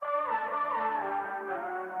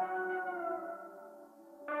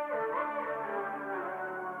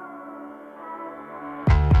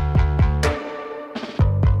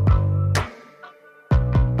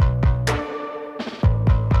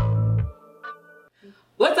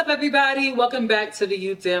everybody? Welcome back to the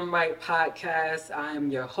You Damn Right podcast. I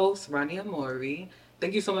am your host, Ronnie Amori.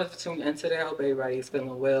 Thank you so much for tuning in today. I hope everybody's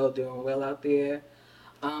feeling well, doing well out there.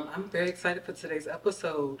 I'm very excited for today's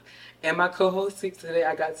episode. And my co-host today,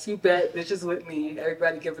 I got two bad bitches with me.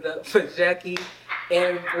 Everybody give it up for Jackie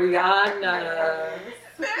and Brianna.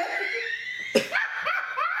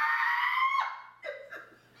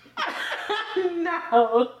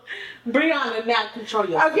 No. Brianna, now control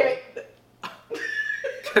yourself. Okay.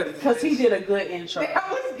 Because he did a good intro. That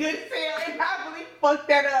was good as hell, and I really fucked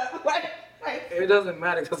that up. It doesn't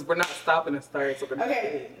matter because we're not stopping and starting. So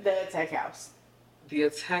Okay, the attack house. The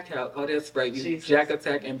attack house. Oh, that's right. You Jesus. Jack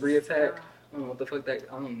attack and Bree attack. I don't know what the fuck that.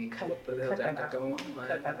 I don't know what the hell Jack got going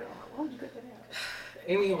on.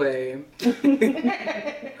 Anyway,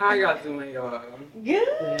 how y'all doing, y'all?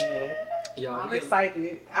 Good. Y'all, I'm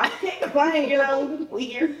excited. I can't complain, you know. We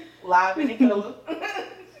here, live and in color.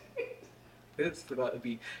 It's about to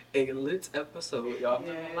be a lit episode, y'all.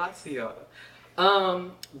 Yes. Lots of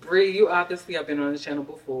y'all. Bree, you obviously have been on the channel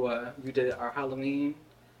before. You did our Halloween.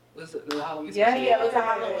 Was it the Halloween? Yeah, special? it was a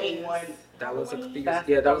Halloween one. That was a Halloween? few years,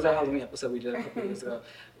 yeah, that was a Halloween episode we did a couple years ago.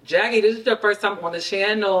 Jackie, this is your first time on the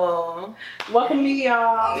channel. Welcome to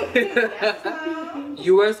y'all.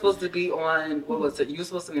 You were supposed to be on, what was it? You were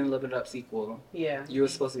supposed to be in Live It Up sequel. Yeah. You were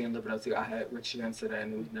supposed to be in Live It Up sequel. I had Rich you into that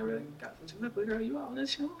and we never got to it. But girl, you on the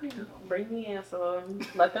show now. Bring me in, so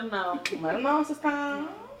let them know. Let them know, sister.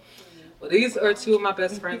 Well, these are two of my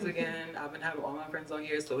best friends again. I've been having all my friends on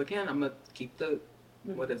here. So again, I'm going to keep the,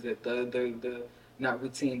 what is it? The not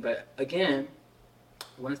routine, but again,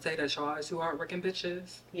 I want to say that y'all are two hardworking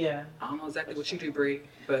bitches. Yeah. I don't know exactly what you do, Bree,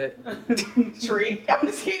 but Tree. I'm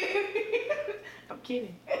just kidding. I'm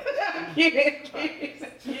kidding. I'm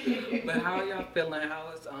kidding. but how are y'all feeling?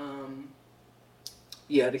 How is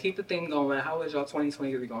yeah, to keep the thing going, how is y'all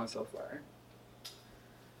 2023 going so far?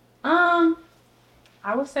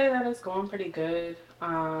 I would say that it's going pretty good.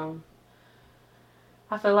 I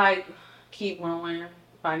feel like keep growing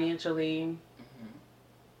financially,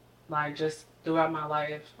 like just throughout my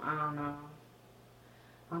life. I don't know.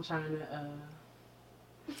 I'm trying to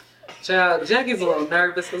Child, Jackie's a little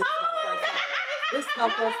nervous because this is my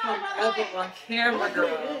first time ever on camera, girl.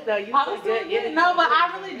 I was doing good. No, but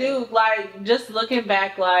I really do. Like, just looking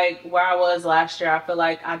back, like, where I was last year, I feel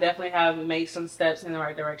like I definitely have made some steps in the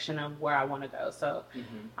right direction of where I want to go. So,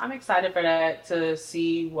 I'm excited for that, to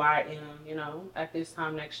see where I am, you know, at this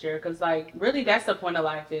time next year. Because, like, really, that's the point of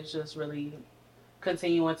life, is just really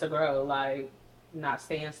continuing to grow, like, not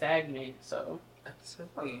staying stagnant. So,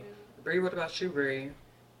 Absolutely. Bree, what about you, Bree?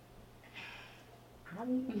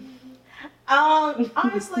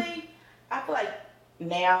 Honestly, I feel like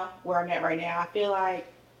now, where I'm at right now, I feel like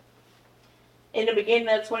in the beginning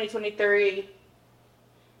of 2023,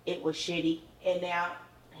 it was shitty, and now,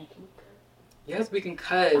 Yes, we can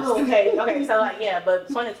cut. oh, okay, so like, yeah, but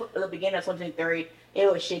the beginning of 2023, it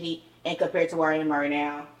was shitty, and compared to where I am right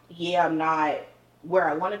now, yeah, I'm not where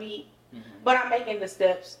I want to be, but I'm making the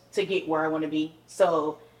steps to get where I want to be.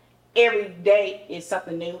 So every day is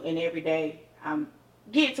something new, and every day I'm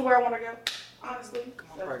getting to where I want to go. Honestly, Come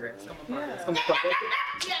on, progress. Come on, progress. Yeah. Come on, progress.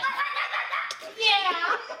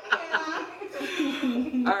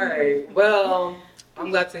 Yeah. All right. Well,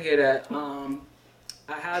 I'm glad to hear that.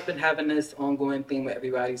 I have been having this ongoing theme with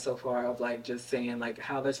everybody so far of like just saying like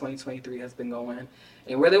how their 2023 has been going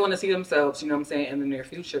and where they want to see themselves, you know what I'm saying, in the near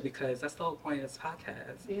future, because that's the whole point of this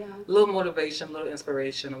podcast. yeah. A little motivation, a little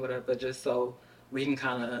inspiration or whatever, just so we can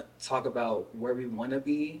kind of talk about where we want to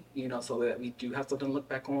be, you know, so that we do have something to look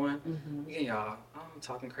back on. Yeah, y'all, I'm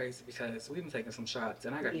talking crazy because we've been taking some shots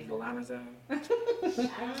and I got these liners in.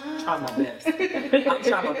 Trying my best. I'm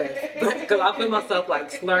trying my best. Because I feel myself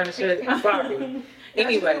like slurring and shit. Sorry.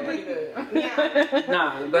 Anyway. Yeah.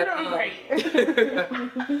 Nah, but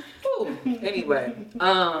anyway.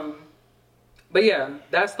 But yeah,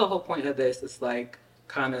 that's the whole point of this. It's like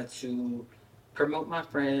kind of to promote my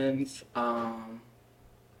friends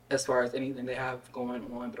as far as anything they have going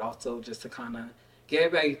on, but also just to kind of get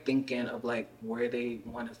everybody thinking of like where they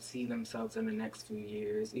want to see themselves in the next few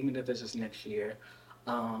years, even if it's just next year.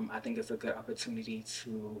 I think it's a good opportunity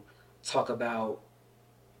to talk about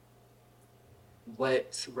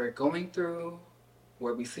what we're going through,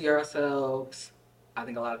 where we see ourselves. I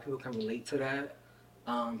think a lot of people can relate to that.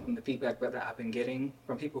 From the feedback that I've been getting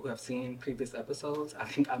from people who have seen previous episodes, I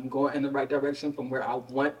think I'm going in the right direction from where I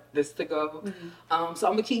want this to go. So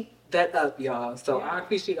I'm gonna keep that up, y'all. So I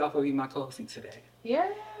appreciate y'all for being my co-host today. Yeah.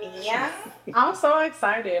 Yeah. I'm so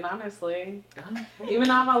excited, honestly. Even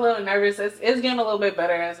though I'm a little nervous, it's getting a little bit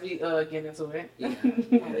better as we get into it. Yeah.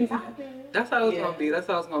 That's how it's gonna be. That's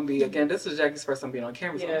how it's gonna be. Again, this is Jackie's first time being on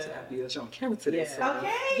camera, so I'm so happy that you're on camera today. Yeah. So.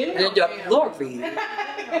 Okay. And your glory.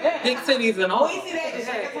 Big cities and all. We see that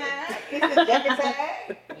it's the jacket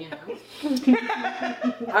tag.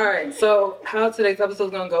 Yeah. All right. So how today's episode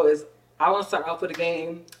is gonna go is I want to start off with a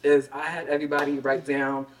game. Is I had everybody write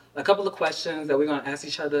down a couple of questions that we're gonna ask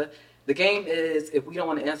each other. The game is if we don't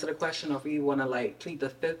want to answer the question or if we want to like plead the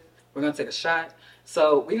fifth, we're gonna take a shot.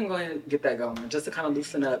 So we can go ahead and get that going just to kind of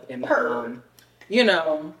loosen up and you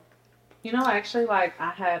know. Actually, like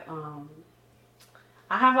I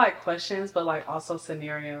have like questions, but like also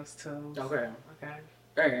scenarios too. Okay. Okay.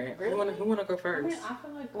 All right. Really? Who wanna go first? I mean, I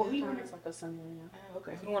feel like we it's like a scenario.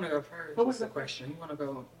 Okay. Who wanna go first? What What's was the question? Who wanna go?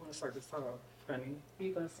 Who wanna start this off? Funny.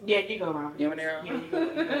 You go. Yeah, you go wrong. You want me Yeah, you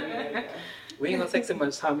go. We ain't gonna take too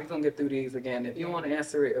much time. We're gonna get through these again. If you want to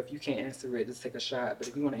answer it, if you can't answer it, just take a shot. But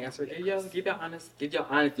if you want to answer it, give your honest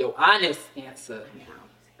answer.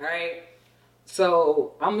 All right.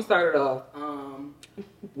 So I'm gonna start it off.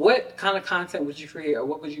 What kind of content would you create, or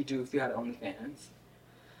what would you do if you had OnlyFans?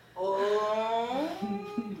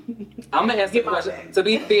 I'm gonna answer the question. To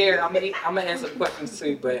be fair, I'm gonna answer the questions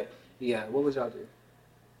too. But yeah, what would y'all do?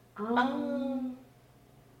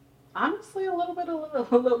 Honestly, a little bit of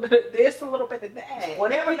this, a little bit of that.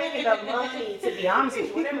 Whatever making the money, to be honest with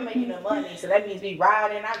you, whatever making the money. So that means me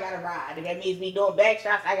riding, I gotta ride. If that means me doing back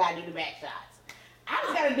shots, I gotta do the back shots. I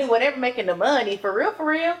just gotta do whatever making the money, for real, for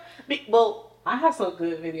real. Well, I have some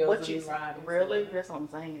good videos what of you me riding. really? That's what I'm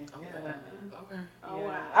saying. Okay. Oh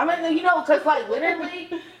wow. I mean, cause like literally,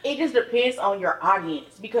 it just depends on your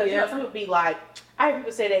audience. Because some people be like, I hear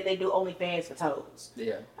people say that they do OnlyFans for toes.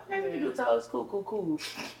 Yeah. Okay, we can do toes, cool.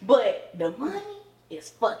 But the money is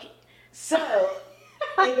fucking. So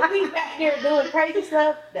if we back there doing crazy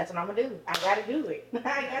stuff, that's what I'm gonna do. I gotta do it. I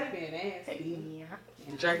gotta be an ass. Yeah.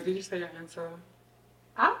 Jack, did you say your answer?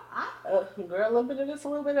 Girl, a little bit of this, a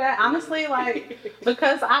little bit of that. Honestly, like,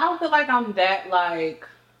 because I don't feel like I'm that, like,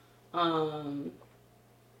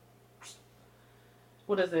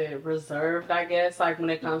 what is it, reserved, I guess, like, when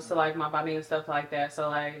it comes to, like, my body and stuff like that. So,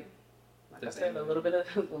 like I said, a little bit of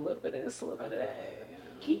this, a little bit of that.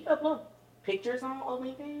 Can you upload pictures on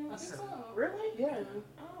OnlyFans? I think so. Really? Yeah.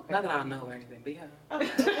 Oh, okay. Not that I know or anything, but yeah.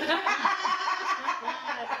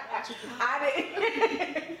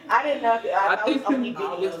 I didn't know. I think only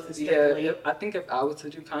I think if I was to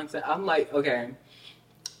do content, I'm like, okay.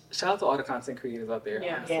 Shout out to all the content creators out there.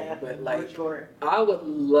 Yeah. Honestly, Yeah. But like, sure. I would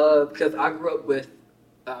love, because I grew up with,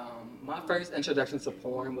 my first introduction to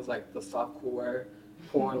porn was like the softcore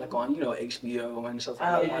porn, like on, HBO and shows like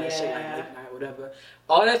all that shit, like Late Night, whatever.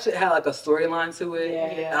 All that shit had like a storyline to it.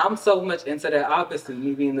 Yeah. And I'm so much into that. Obviously,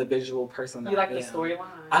 me being the visual person. You like the storyline?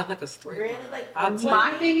 I like a storyline. Really? Like,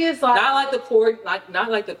 my thing is like not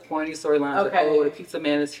like the corny storylines. Okay. Like, oh, the pizza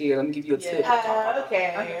man is here. Let me give you a tip.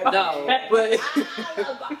 Okay. No,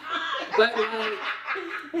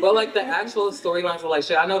 but like the actual storylines are like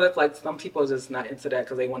shit. I know that like some people are just not into that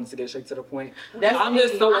because they wanted to get straight to the point. I'm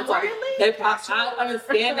just so it's like if I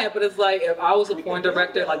understand that, but it's like if I was a porn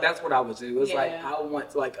director, like that's what I would do. It's like I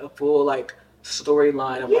want like a full like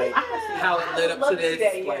storyline of like how it led up to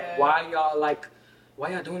this. Like why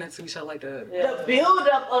y'all doing that to each other like that? The build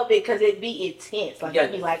up of it, because it'd be intense. Like,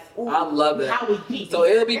 it'd be like, ooh, I love it. How we get so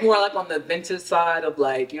it'll be more like on the vintage side of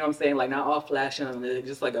like, you know what I'm saying? Like not all flashing on it,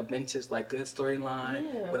 just like a vintage, like good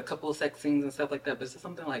storyline with a couple of sex scenes and stuff like that. But it's just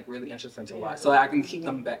something like really interesting to watch. So I can keep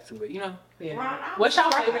coming back to it, Yeah. Ron, what's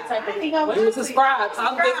your favorite type of thing? It was subscribe. That's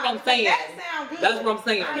what I'm saying. That sound good. That's what I'm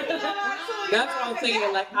saying. That's what I'm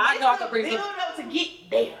saying. Like I know I can bring build up to get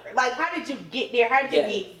there. Like, how did you get there? How did you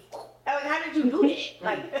get? Like, how did you do that?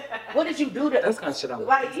 Like, what did you do to? That's kind of shit I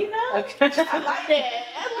like, you know. Okay. I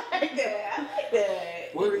like that.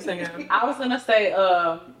 What were you saying? I was gonna say,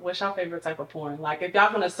 what's your favorite type of porn? Like, if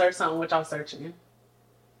y'all gonna search something, what y'all searching?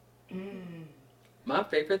 My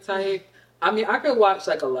favorite type. I mean, I could watch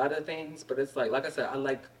like a lot of things, but it's like I said,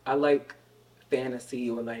 I like fantasy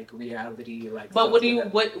or like reality, like. But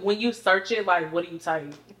when you search it, like, what do you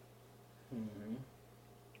type?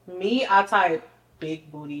 Me, I type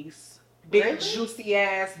big booties, big juicy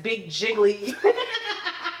ass, big jiggly.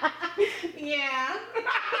 Yeah.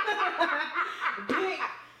 Big.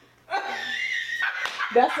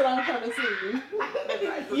 That's what I'm trying to see.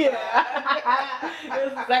 Yeah.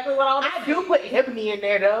 That's exactly what I want to see. I do put ebony in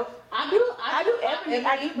there though. I do ebony.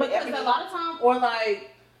 I do put because ebony. a lot of time, or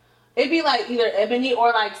like, it'd be like either ebony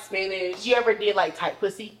or like Spanish. You ever did like tight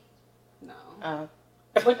pussy? No. Uh,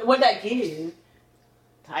 What that give?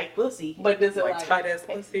 tight pussy. But does it Like tight ass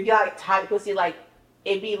pussy? Yeah, like tight pussy. Like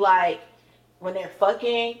it'd be like when they're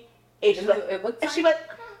fucking, it just like, it looks and she like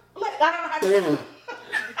I don't know how to.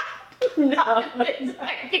 No, it's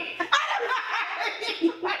like,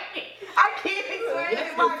 I can't explain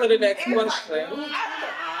it. Let's go to the next question.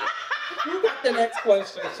 You got the next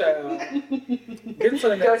question, child. Get to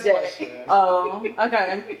the next question.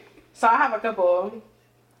 Okay. So I have a couple.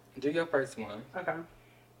 Do your first one. Okay.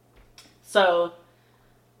 So,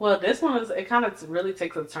 well, this one it kind of really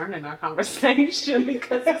takes a turn in our conversation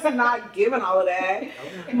because it's not giving all of that.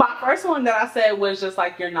 Okay. My first one that I said was just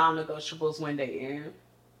like your non-negotiables when dating.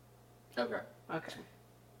 Okay. Okay.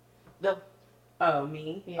 No. Oh,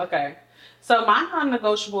 me? Yeah. Okay. So my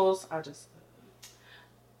non-negotiables,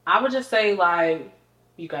 I would just say like,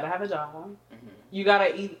 you gotta have a job. Mm-hmm. You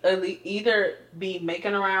gotta either be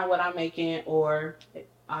making around what I'm making or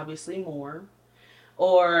obviously more.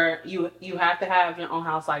 Or you have to have your own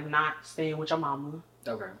house, like not staying with your mama.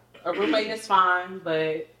 Okay. A roommate is fine,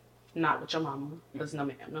 but not with your mama. Because no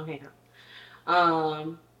ma'am, no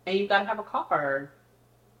ham. And you gotta have a car.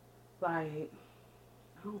 Like,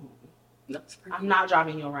 oh. That's pretty I'm not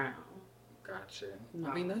driving you around. Gotcha. No.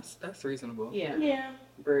 I mean, that's reasonable. Yeah. Yeah.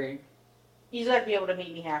 Bree. You just have to be able to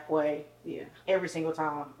meet me halfway Yeah. every single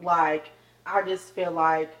time. Like, I just feel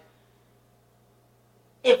like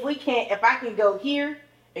if I can go here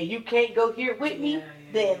and you can't go here with me,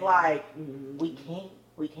 then like we can't.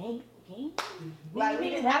 Like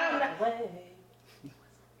we just, I don't know.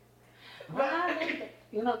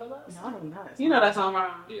 You know the last No, I'm not. You know that song,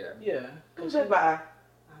 right? Yeah. Yeah. Who's that by? I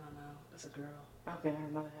don't know. It's a girl. Okay, I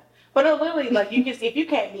don't know that. But no, literally, like you just if you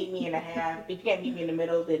can't meet me in the half, if you can't meet me in the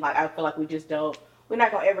middle, then like I feel like we're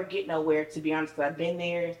not gonna ever get nowhere. To be honest, 'cause I've been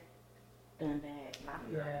there, done that.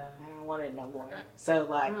 Yeah. I don't want it no more. So I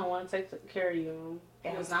like, don't want to take care of you.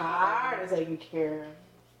 and It's it's not hard to taking care of.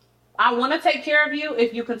 I want to take care of you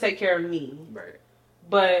if you can take care of me. Right.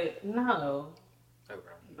 But no, Okay.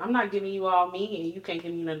 I'm not giving you all me and you can't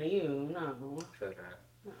give me none of you. No. Feel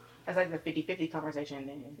that. That's like the 50-50 conversation.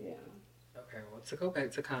 Then Yeah. Okay, well, to go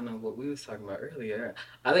back to kind of what we was talking about earlier,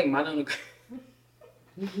 I think my non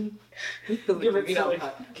Give it to me.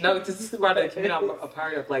 No, this is about a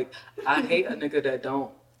part of like I hate a nigga that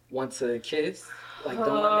don't want to kiss, like don't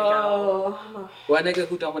want to make out, or a nigga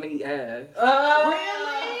who don't want to eat ass.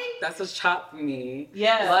 really? That's a chop for me.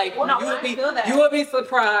 Yeah. Like Well, no, you would I be, feel that. you would be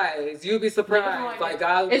surprised. You would be surprised. Like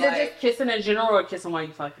I would Is like, it just kissing in general or kissing while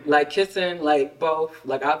you fucking? like kissing, like both.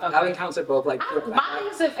 Like I've encountered both. Like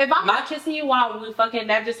If I'm not kissing you while we fucking,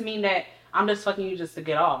 that just mean that I'm just fucking you just to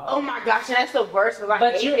get off. Oh my gosh, that's the worst. Like,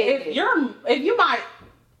 But if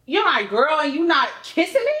you're my girl and you not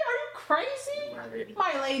kissing me, are you crazy? Right.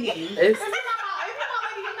 My lady. It's- if you're my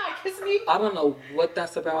lady, you're not kissing me. I don't know what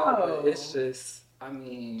that's about, Oh. but it's just, I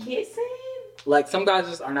mean, kissing. like some guys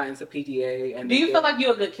just are not into PDA. And Do you feel like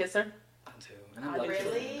you're a good kisser? I do, and I love Really?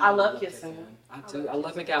 kissing. I love kissing. I do. I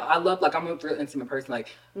love making out. I love like I'm a real intimate person. Like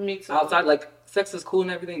Me too. outside, like sex is cool and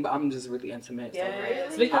everything, but I'm just really intimate. Yeah, So,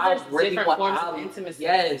 it's because there's different forms of I- intimacy.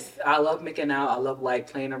 Yes, I love making out. I love like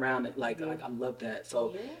playing around. Like I love that.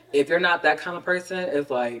 So if you're not that kind of person, it's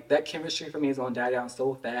like that chemistry for me is gonna die down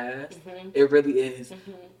so fast. It really is.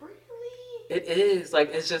 Really? It is.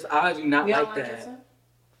 Like it's just I do not You like don't that. kissing?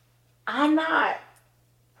 I'm not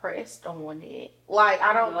pressed on it. Like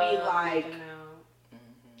I don't be like,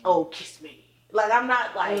 oh, kiss me. Like I'm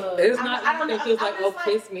not like. It's I'm not. I don't know. It's just like I'm oh, just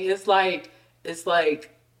kiss me. It's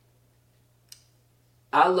like.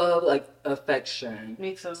 I love like affection.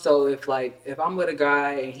 Me too. So if I'm with a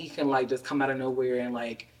guy and he can like just come out of nowhere and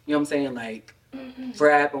like you know what I'm saying like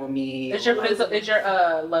grab on me. Is your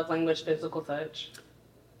love language physical touch?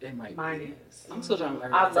 It might Mine be. is. I'm still trying to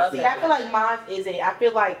learn. I love See, that. I feel like mine isn't. I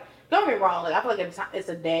feel like don't get me wrong. Like I feel like it's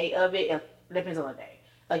a day of it. It depends on the day.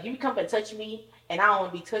 Like you come and touch me and I don't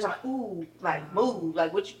want to be touched. I'm like ooh, like move,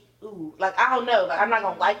 like what you ooh, like I don't know. Like I'm not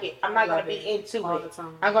gonna like it. I'm not gonna be into all it. the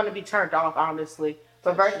time. I'm gonna be turned off, honestly.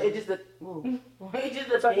 But it just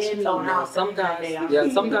depends on how Some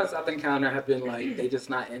guys I've encountered have been like they just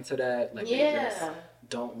not into that. Like they just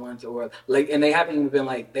don't want to, or like, and they haven't even been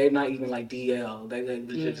like they're not even like DL. They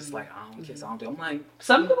legit just like I don't kiss, I don't do. I'm like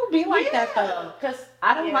Some people be like that though. Cause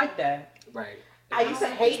I don't like that. right. I used to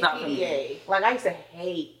hate It's not for me. PDA. Like I used to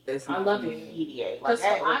hate It's I not love for it. me. PDA. Like Cause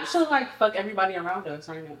I actually like fuck everybody around us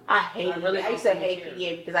right now. I hate I really it. I used to don't hate care.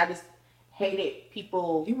 PDA because I just hated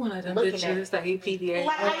people. You one of them looking bitches that hate PDA.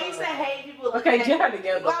 Like I used to hate people. Okay, looking get at- her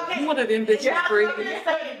together. Well, okay. You one of them bitches Yeah, free. I'm gonna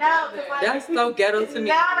say no, 'cause, like, That's so ghetto to me.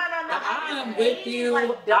 No. I am with you.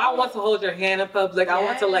 Like, I want to hold your hand in public. I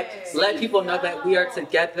want to like Yes. let people know that we are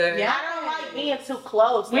together. I don't like like being too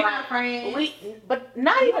close. We're like, not friends. But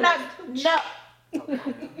not even that. No.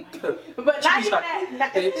 But not even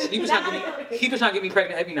that. He was trying to get me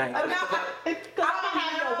pregnant every night. I'm not. Cause I'm gonna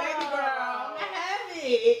have your baby girl.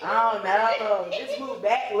 I don't know. Just move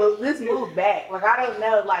back. Let's move back. Like I don't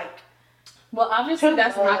know. Like. Well, obviously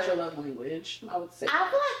that's not your love language. I would say. I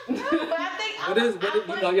feel like, no, but I think. What is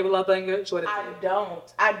you don't give a love language? What is I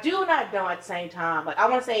don't. I do and I don't at the same time. Like I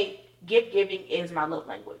want to say, gift giving is my love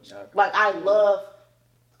language. Okay. Like I love.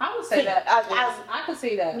 I would say that. I could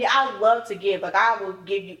see that. Yeah, I love to give. Like I will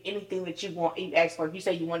give you anything that you want. You ask for. If you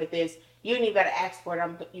say you wanted this, you ain't even gotta ask for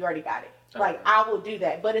it. You already got it. Okay. Like I will do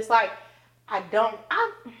that. But it's like I don't.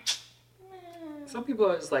 Some people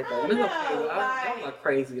are just like that. I'm not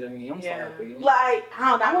crazy to me. I'm sorry. Like I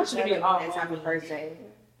don't know. I want you to be that type of person.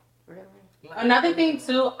 Really. Another thing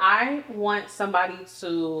too, I want somebody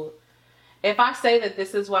to. If I say that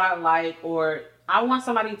this is what I like, or I want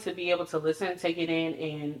somebody to be able to listen, take it in,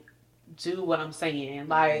 and do what I'm saying.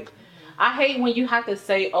 Like, I hate when you have to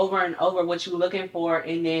say over and over what you're looking for,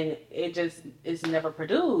 and then it just is never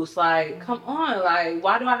produced. Like, come on. Like,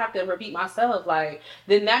 why do I have to repeat myself? Like,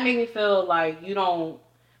 then that made me feel like you don't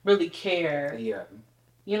really care. Yeah.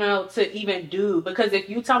 You know, to even do. Because if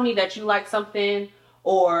you tell me that you like something,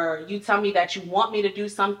 or you tell me that you want me to do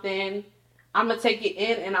something, I'm going to take it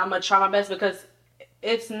in and I'm going to try my best, because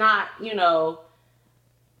it's not, you know,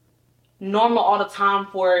 normal all the time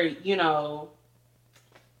for, you know,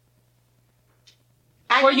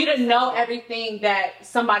 for you to know everything that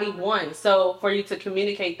somebody wants. So for you to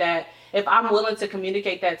communicate that, if I'm willing to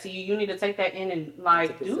communicate that to you, you need to take that in and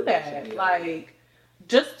like do that. Yeah. Like,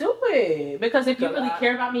 just do it. Because if you really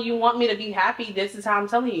care about me, you want me to be happy, this is how I'm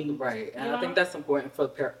telling you. Right. And I think that's important for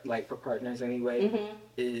for partners anyway,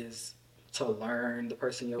 is to learn the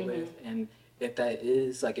person you're with. And if that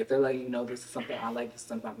is, like, if they're letting you know this is something I like, this is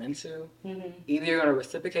something I'm into, either you're going to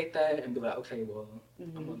reciprocate that and be like, okay, well,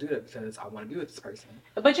 I'm going to do that because I want to be with this person.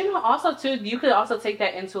 But, you know, also, too, you could also take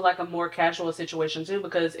that into, like, a more casual situation, too,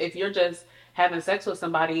 because if you're just having sex with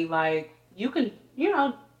somebody, like, you can, you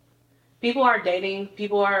know, people are dating,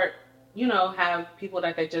 people are, you know, have people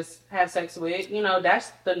that they just have sex with. You know,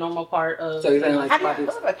 that's the normal part of. So you're saying, like, how do you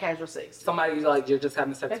feel about casual sex? Somebody like you're just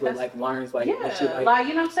having sex with, like, learns, like, yeah, what you like. Like,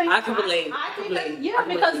 you know what I'm saying? I can relate.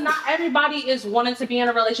 Because not everybody is wanting to be in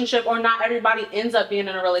a relationship, or not everybody ends up being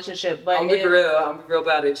in a relationship. But I'm be real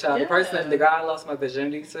about it, child. Yeah. The guy I lost my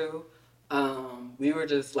virginity to, we were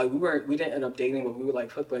just like we didn't end up dating, but we were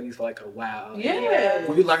like foot buddies for like a while. Yeah.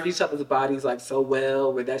 We learned each other's bodies like so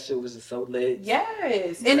well, where that shit was just so lit.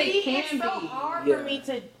 Yes. And it can be so hard for me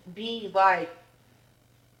to be like,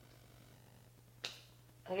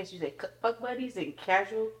 I guess you say fuck buddies and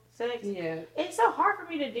casual sex. Yeah. It's so hard for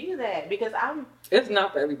me to do that because it's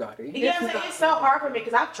not for everybody. You know what I'm saying? It's so hard for me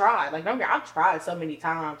because I've tried. Like, don't get me wrong, I've tried so many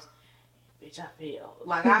times. Bitch, I feel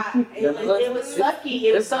like it was sucky.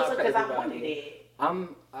 It was so because I wanted it.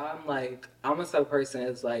 I'm a type of person.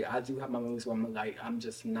 It's like I do have my moments where I'm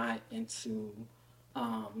just not into,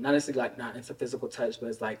 not necessarily like not into physical touch, but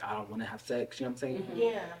it's like I don't want to have sex. You know what I'm saying? Yeah. You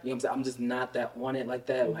know what I'm saying? I'm just not that on it like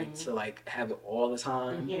that. Like to like have it all the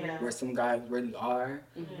time. Yeah. Where some guys really are.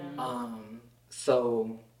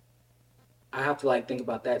 So I have to like think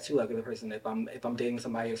about that too. Like the person, if I'm dating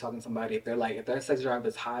somebody or talking to somebody, if their sex drive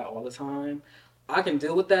is high all the time, I can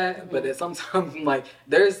deal with that, but then sometimes like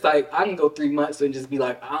there's like I can go 3 months and just be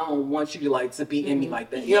like, I don't want you to like to be in me like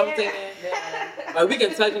that. You know what I'm saying? Yeah. Like we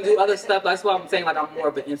can touch and do other stuff. That's why I'm saying like I'm more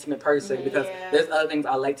of an intimate person because there's other things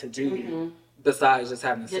I like to do besides just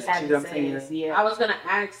having sex. You know what I'm saying? Yeah. I was gonna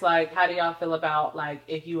ask like, how do y'all feel about like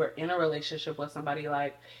if you were in a relationship with somebody,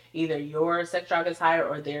 like either your sex drive is higher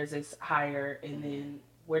or theirs is higher, and then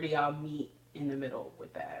where do y'all meet in the middle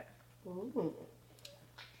with that? Ooh.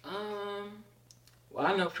 Well,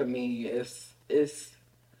 I know for me, it's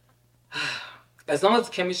as long as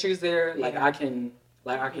the chemistry's there, like I can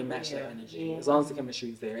match that energy. Yeah. As long as the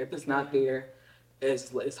chemistry's there. If it's not there,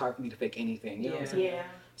 it's hard for me to fake anything. You know what I'm saying? Yeah.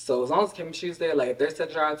 So as long as the chemistry's there, like if there's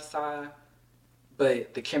sex drive aside,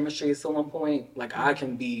 but the chemistry is still on point, like I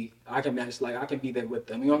can match, like I can be there with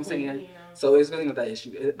them. You know what I'm saying? Yeah. So it's really not that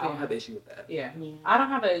issue. I don't have an issue with that. Yeah. I don't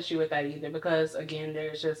have an issue with that either because again,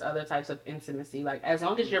 there's just other types of intimacy. Like as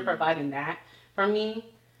long as you're providing that for me,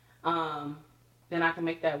 then I can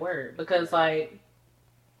make that work. Because like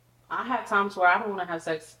I have times where I don't want to have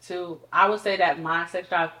sex too. I would say that my sex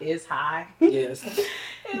drive is high. Yes.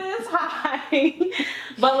 It is high.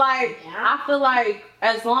 But like I feel like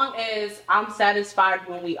as long as I'm satisfied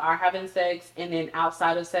when we are having sex, and then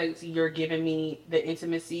outside of sex you're giving me the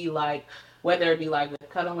intimacy, like whether it be like with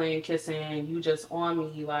cuddling, kissing, you just on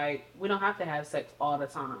me, like we don't have to have sex all the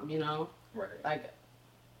time, you know? Right. Like,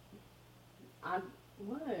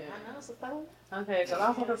 what? I know, it's a phone. Okay, because I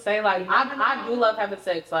was going to say, like, I do love having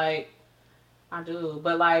sex, like, I do,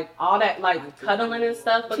 but like all that like cuddling and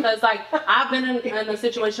stuff, because like I've been in a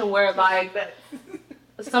situation where like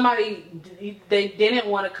somebody they didn't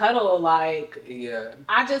want to cuddle, like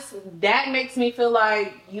that makes me feel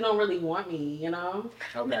like you don't really want me, you know?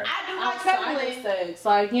 Okay. I do like Outside cuddling. of sex,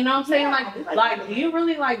 like, you know what I'm saying? Like do you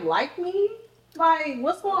really like me? Like,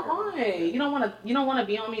 what's going on? You don't want to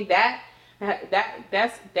be on me. That's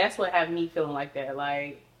what have me feeling like that.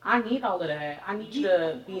 Like, I need all of that. I need you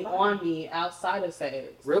to be on me outside of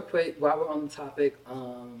sex. Real quick, while we're on the topic,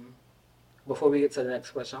 before we get to the next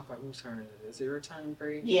question, I'm probably whose turn it is. Is it your turn,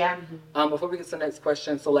 Bree? Yeah. Before we get to the next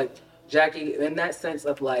question, so like Jackie, in that sense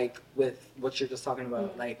of like with what you're just talking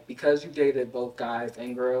about, like because you dated both guys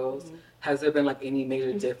and girls, has there been like any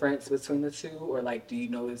major difference between the two, or like do you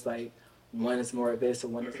notice like one is more of this or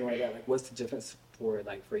one is more of that? Like, what's the difference for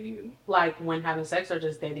you? Like when having sex or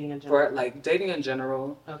just dating in general? For like dating in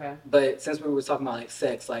general. Okay. But since we were talking about like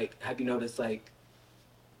sex, like have you noticed like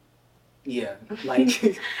like I would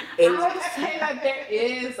say that there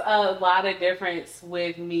is a lot of difference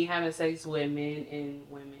with me having sex with men and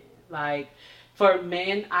women. Like for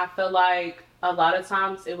men, I feel like a lot of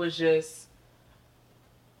times it was just,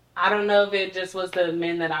 I don't know if it just was the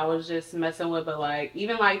men that I was just messing with, but like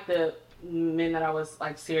even like the men that I was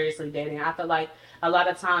like seriously dating, I feel like a lot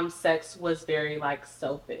of times sex was very like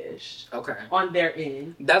selfish. Okay. On their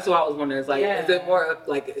end. That's what I was wondering. Is like, is it more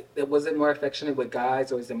like, was it more affectionate with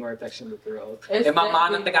guys or is it more affectionate with girls? It's in my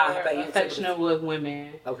mind, I think I have an affectionate with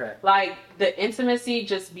women. Okay. Like the intimacy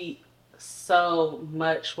just be so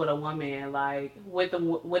much with a woman. Like with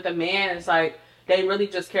a man, it's like they really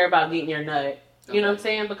just care about getting your nut. You know what I'm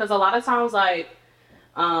saying? Because a lot of times, like,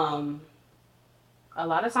 a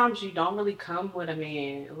lot of times you don't really come with a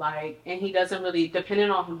man, like, and he doesn't really, depending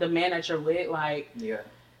on the man that you're with, like,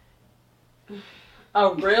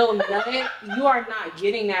 a real nut, you are not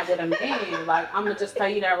getting that with a man. Like, I'm gonna just tell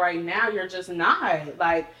you that right now, you're just not.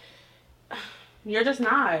 Like, you're just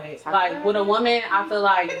not. Like, with a woman, I feel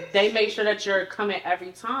like they make sure that you're coming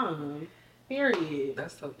every time. Period.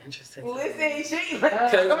 That's so interesting. Listen, she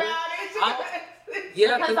because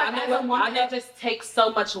like as a woman, it just takes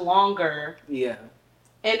so much longer. Yeah.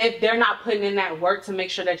 And if they're not putting in that work to make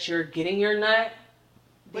sure that you're getting your nut,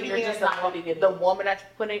 then you're just not going to get it. The woman that's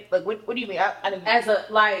putting, like, what do you mean? I didn't as a,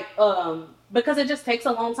 like, because it just takes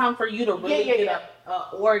a long time for you to really get a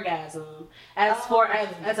orgasm. As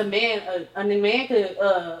a man, a man could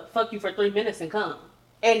fuck you for 3 minutes and come.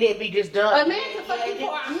 And then be just done. A man can fuck you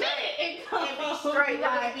for a minute and come. And be straight.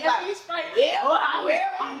 Like, be straight. Yeah, I'm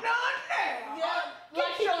done now. Yeah.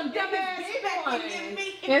 Like he done dumbass one.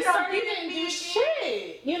 And so he didn't do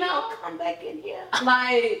shit, you know? Come back in here.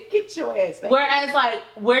 Like, get your ass back. Whereas, like,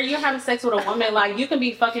 where you're having sex with a woman, like, you can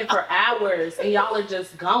be fucking for hours and y'all are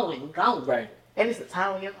just going. Right. And it's a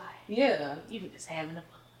time in your life. Yeah. You can just having a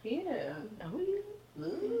fun. Yeah. Oh,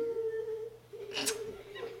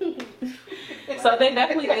 So there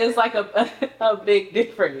definitely is like a big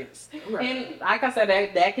difference. Right. And like I said,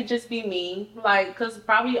 that could just be me. Like, because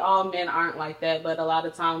probably all men aren't like that, but a lot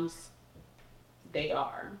of times they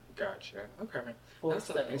are. Gotcha. Okay. That's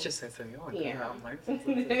so interesting to me. Oh, yeah. I'm like, I love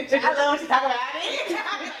what you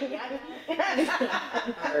talking about it.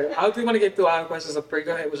 All right. I do want to get through our questions. So, Bree,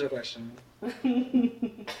 go ahead with your question.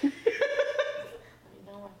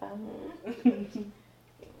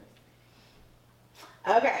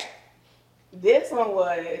 Okay. This one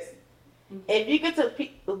was, if you could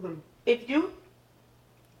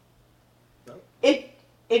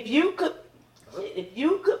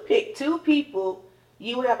pick 2 people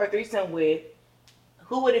you would have a threesome with,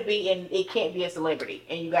 who would it be? And it can't be a celebrity,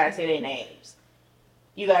 and you gotta say their names.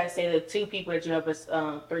 You gotta say the 2 people that you have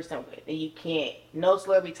a threesome with, and you can't, no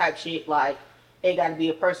celebrity type shit. Like, it gotta be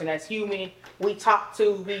a person that's human. We talk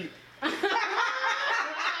to.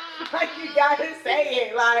 Like, you gotta say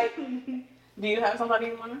it. Like, do you have somebody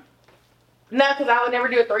in mind? No, because I would never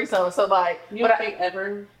do a threesome. So like, you don't think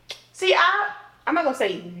ever? See, I'm not gonna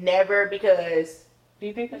say never, because. Do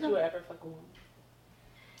you think that you would ever fuck a woman?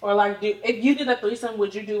 Or like, if you did a threesome,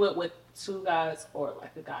 would you do it with 2 guys or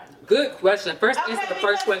like a guy? Good question. First, answer the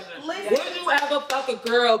first question. Would you ever fuck a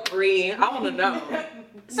girl, Bree? I want to know.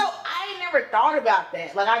 So I ain't never thought about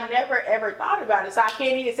that. Like, I never ever thought about it. So I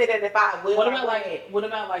can't even say that if I would. What about like if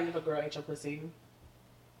a girl ate your pussy?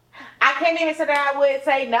 I can't even say that I would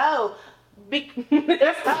say no. Because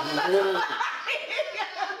it's only.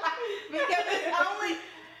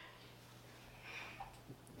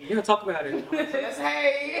 You're gonna talk about it.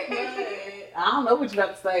 Hey. I don't know what you're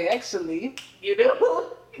about to say, actually. You do?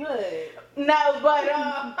 Good. No, but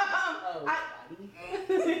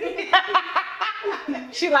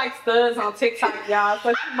She likes studs on TikTok, y'all.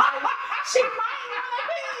 So she might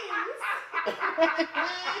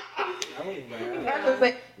That's what I'm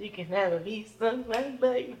saying. You can never be somebody,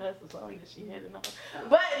 but that's the song that she had.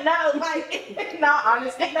 But no, like, in all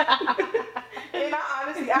honesty, I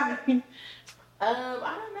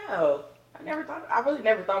don't know. I really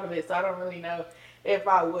never thought of it, so I don't really know if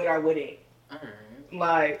I would or wouldn't. Alright.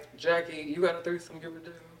 Like, Jackie, you got a threesome you would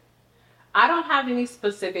do? I don't have any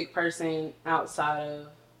specific person outside of,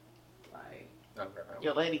 like,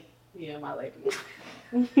 your lady. yeah, my lady.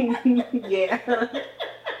 Yeah.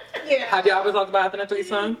 Yeah. Have y'all ever talked about having a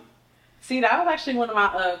threesome? See, that was actually one of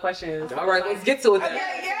my questions. All right, let's get to it then.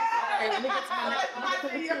 Yeah. Let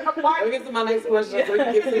me get to my next question so we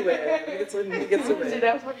can get to it. Let me get to it.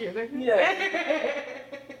 That was what you're doing. Yeah.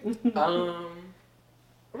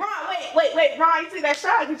 Ron, wait, Ron, you took that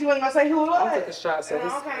shot because you wasn't gonna say who it was. I took a shot, so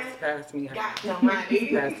this passed me. Got them right.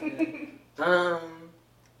 Passed me.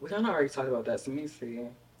 We kind of already talked about that, so let me see.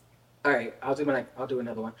 All right, I'll do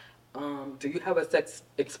another one. Do you have a sex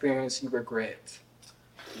experience you regret?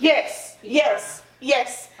 Yes.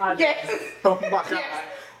 Oh my god.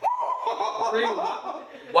 Really?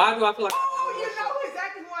 Why do I feel like Oh, you know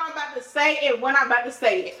exactly what I'm about to say and when I'm about to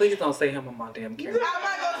say it. Please don't say him on my damn camera. I'm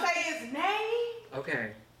not gonna say his name.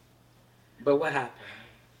 Okay. But what happened?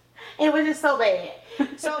 It was just so bad.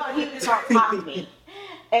 So like, he was on top of me,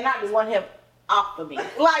 and I just want him off of me. Like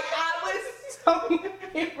I was so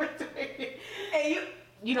irritated. And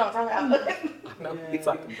you know what I'm talking about? I know what you're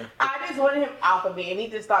talking about. I just wanted him off of me, and he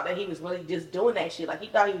just thought that he was really just doing that shit. Like he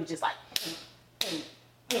thought he was just like.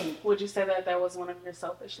 Would you say that was one of your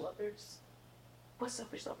selfish lovers? What's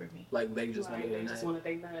selfish over me? Like they just Like, wanted they to just nut. wanted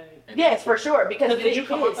they nut. Yes, for sure. Because we Did you didn't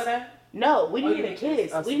come up kiss. with that? No, we didn't you even didn't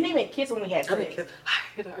kiss. kiss. We didn't even kiss when we had I didn't sex.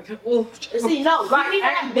 kiss. See, no, like,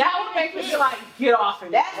 That would make me feel like, get off of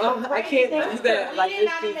me. That's Well, the I crazy can't thing. do that. We Like, did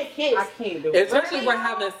it's not just- even kiss. I can't do it. Especially when we're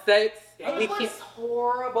having sex. And we It was can't.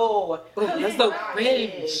 horrible. Oh, We that's did so not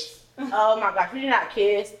cringe. kiss. Oh my gosh, we did not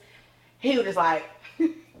kiss. He was just like,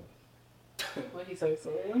 What he say,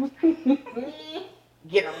 so?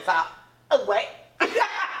 get on top. Oh, wait.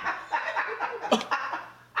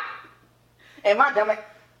 And my dumb like,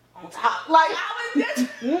 on top. Like, I was just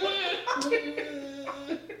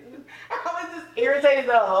irritated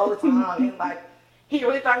the whole time. And like, he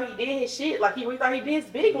really thought he did his shit. Like, he really thought he did his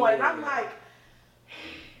big one. And I'm like,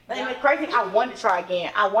 and the crazy thing, I wanted to try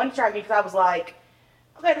again. Because I was like,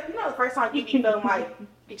 okay, you know, the first time you be feeling like,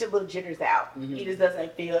 get your little jitters out. Mm-hmm. He just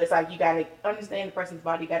doesn't feel. It's like you gotta understand the person's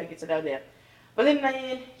body. You gotta get to know them. But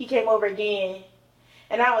then he came over again,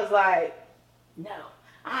 and I was like, no,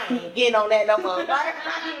 I ain't getting on that no more. Like,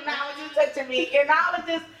 I do not want you touching me. And I was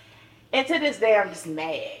just, and to this day, I'm just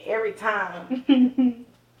mad every time.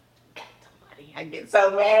 God almighty, I get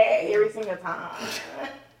so mad every single time.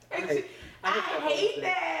 I hate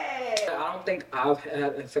that. I don't think I've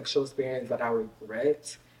had a sexual experience that I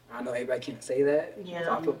regret. I know everybody can't say that. Yeah.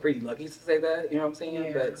 So I feel pretty lucky to say that. You know what I'm saying?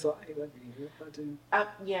 Yeah. But so I love you. I do.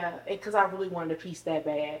 Yeah, because I really wanted a piece that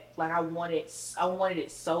bad. Like I wanted it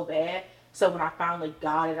so bad. So when I finally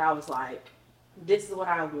got it, I was like, "This is what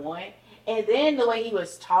I want." And then the way he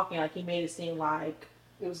was talking, like he made it seem like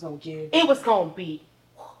It was gonna give. it was gonna be.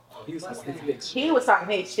 Oh, he was talking his bitch. He was talking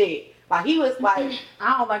his shit. Like he was like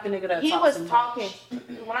I don't like a nigga that he talks was too much. talking.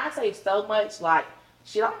 When I say so much, like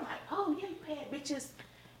shit, I'm like, "Oh yeah, you had bitches."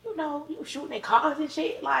 You know, you shooting at cars and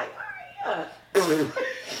shit. Like, yeah.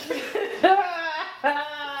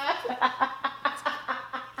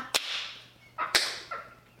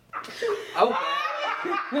 Oh wow.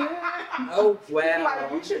 Oh Like, wow.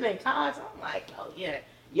 you shooting at cars. I'm like, oh yeah,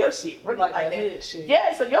 your shit really Like like that that. hood shit.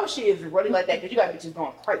 Yeah, so your shit is really like that because you got bitches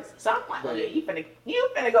going crazy. So I'm like, oh yeah, you finna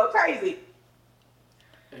go crazy.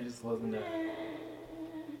 It just wasn't that.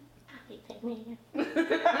 I hate that man.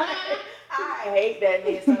 I hate that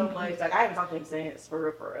man so much. Like I haven't talked to him since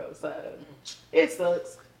for real. So it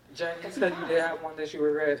sucks. Jane, you said you did have one that you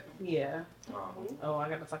regret. Yeah. Oh. Oh, I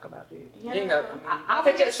gotta talk about it. You ain't got. I'll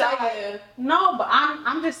take your shot. No, but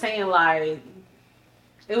I'm just saying like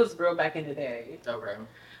it was real back in the day, Okay.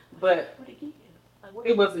 but What did he do? Like, what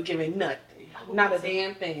it wasn't giving nothing, not a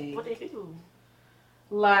damn thing. What did he do?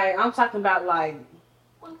 Like I'm talking about like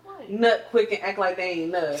What? nut quick and act like they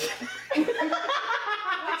ain't nut. What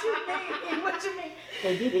you mean? What you mean?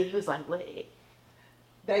 They did it. He was like, what?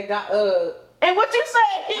 They got And what you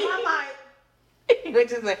say? And I'm like, what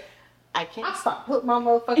you say? I can't. I stopped putting my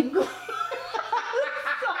motherfucking. Cause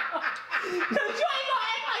you ain't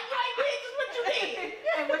gonna act like you ain't did just what you did.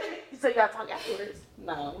 And what you So you gotta talk afterwards.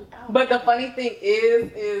 No. Oh, But the funny thing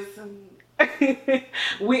is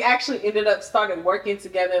we actually ended up started working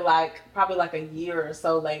together like probably like a year or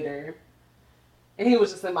so later. And he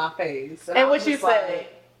was just in my face. And what you say?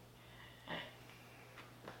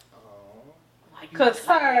 Cause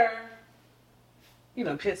sir, you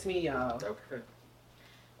done pissed me off. Okay.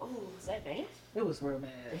 Oh, is that bad? It was real bad.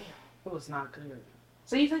 Damn. It was not good.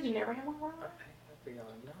 So you said you never had one wrong? Okay, y'all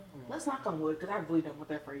know. Let's knock on wood, because I really don't want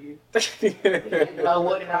that for you. I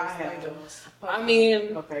What did I have?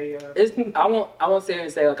 mean, Okay, yeah. it's I won't sit here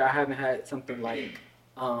and say like I haven't had something like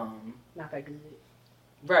Not that good.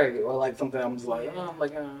 right or like something I'm just like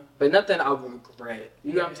but nothing I would regret.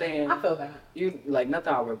 You know what I'm saying? I feel that. You like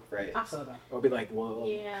nothing I would regret. I feel that. Or be like, well,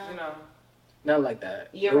 Yeah. you know, nothing like that.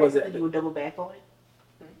 You It ever wasn't. had you would double back on it?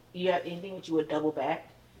 You have anything that you would double back?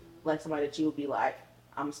 Like somebody that you would be like,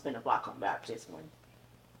 I'm gonna spin a block on back this one.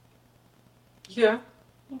 Yeah.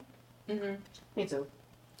 Mhm. Me too.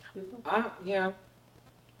 Yeah.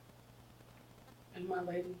 And my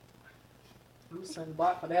lady. I'm sending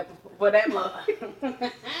block for that month.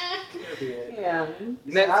 Yeah.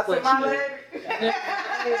 Next Shout out to my question.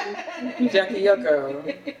 lady. Jackie, your girl.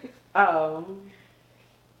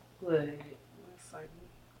 Good.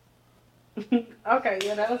 Okay,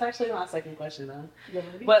 yeah, that was actually my second question though.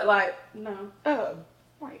 But like, no, Oh,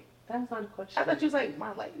 wait. that's not a question. I thought you was like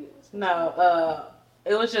my lady. No,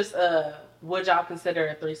 it was just would y'all consider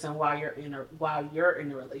a threesome while you're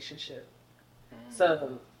in a relationship?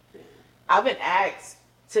 So I've been asked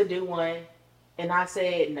to do one, and I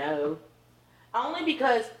said no. Only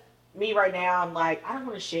because me right now, I'm like, I don't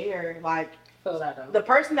want to share. Like, feel that though. the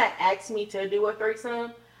person that asked me to do a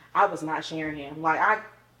threesome, I was not sharing him. Like,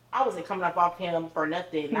 I wasn't coming up off him for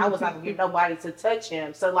nothing. I was not gonna get nobody to touch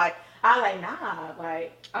him. So, like, I was like, nah.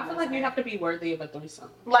 Like, I feel like you have to be worthy of a threesome.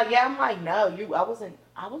 like, yeah, I'm like, no. I wasn't.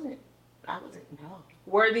 No.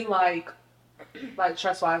 Worthy, like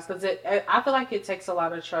trust wise, because I feel like it takes a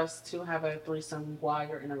lot of trust to have a threesome while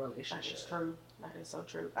you're in a That relationship. is true. That is so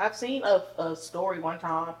true. I've seen a story one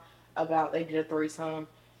time about they did a threesome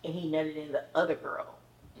and he nutted in the other girl,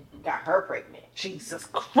 got her pregnant. Jesus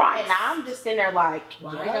And Christ! I'm just in there like,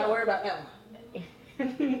 Well, I ain't gotta worry about that one.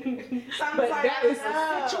 So I'm But like, that is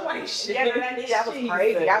no. a situation. Yeah, that was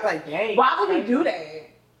crazy. I was like, dang. Why would we do that?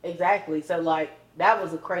 Exactly. So like, that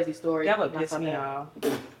was a crazy story. That would Not piss me something- off.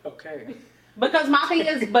 Okay. Because my thing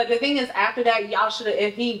is, but the thing is, after that, y'all should have.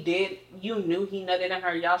 If he did, you knew he nutted in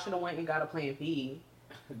her. Y'all should have went and got a plan B.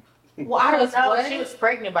 Well, I don't know. What? She was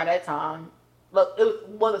pregnant by that time. Look,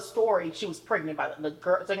 the story. She was pregnant by the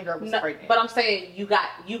girl. Second girl was pregnant. But I'm saying you got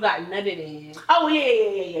nutted in. Oh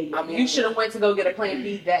yeah. I mean, You should have went to go get a plan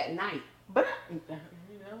B that night. But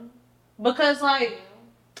Because like,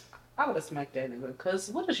 I would have smacked that nigga. Cause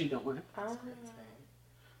what is you doing?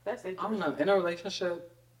 that's it. I don't know. In a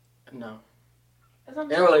relationship, no. That's what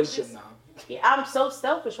I'm In a saying. relationship, no. Yeah, I'm so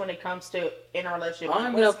selfish when it comes to in a relationship. I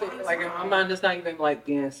don't even know if it, like I'm not just not even like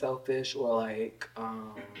being selfish or like I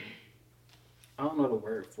don't know the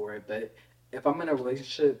word for it, but if I'm in a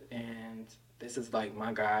relationship and this is like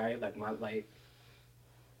my guy, like my like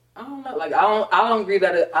I don't know, like I don't agree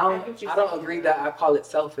that I don't agree that I call it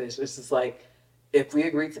selfish. It's just like if we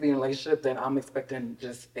agree to be in a relationship, then I'm expecting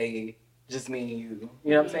just me and you.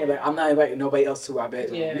 You know what I'm saying? Like I'm not inviting nobody else to our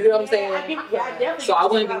bedroom. Yeah. You know what I'm saying? I definitely. So I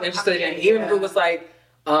wouldn't be interested in, even if it was like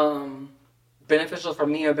beneficial for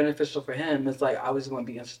me or beneficial for him. It's like I was just wouldn't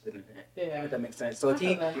be interested in it. Yeah. If that makes sense. So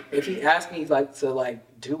if he asked me like to like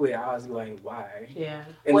do it, I was like, why? Yeah.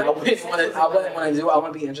 And I wouldn't want to do it. I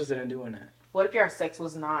wouldn't be interested in doing that. What if your sex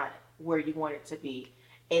was not where you want it to be,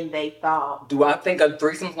 and they thought? Do I think a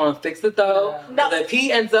threesome's gonna fix it though? No. If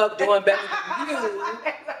he ends up doing better than you,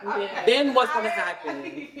 Yeah. then what's gonna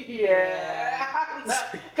happen? Yeah.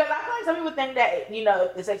 Because I feel like some people think that, you know,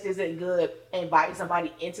 if the sex isn't good, inviting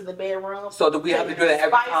somebody into the bedroom. So do we have to do that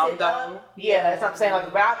every spice time it though? up. Yeah, that's what I'm saying.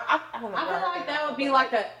 Like, but I don't know. I feel like that would be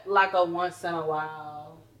like a once in a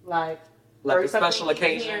while, like Like Or a special something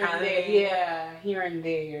occasion here kind and of there. thing? Yeah, here and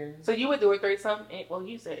there. So you would do a threesome? Well,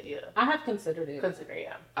 you said yeah. I have considered it. Consider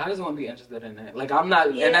yeah. I just want to be interested in that. Like I'm not,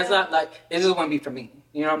 and that's not like it just wouldn't be for me.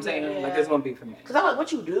 You know what I'm saying? Yeah. Like this wouldn't be for me. Because I'm like,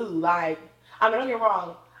 what you do? Like, I mean, don't get me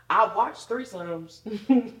wrong. I watch threesomes.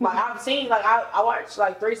 Like I've seen, like I watch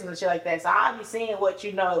like threesomes and shit like that. So I be seeing what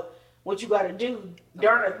you got to do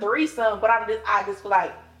during a threesome. But I just feel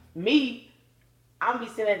like me, I'm be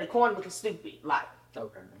sitting in the corner looking stupid. Like,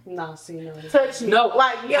 Okay. No, see, no. touch me. No,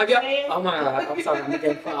 like you know have what I'm y'all, saying? oh my god, I'm sorry, I'm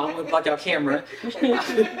getting, I don't want to block y'all camera.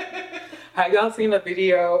 Have y'all seen a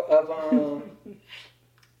video of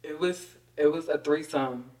it was a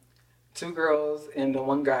threesome, 2 girls and the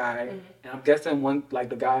 1 guy, and I'm guessing a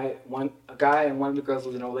guy and one of the girls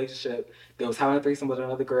was in a relationship that was having a threesome with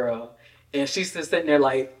another girl, and she's just sitting there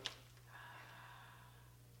like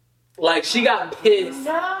she got pissed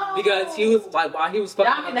because he was like while he was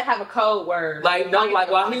fucking. Y'all need to have a code word.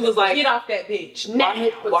 While he was like get off that bitch.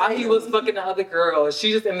 While he was fucking the other girl,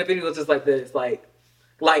 she just in the video was just like this, like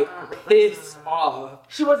pissed off.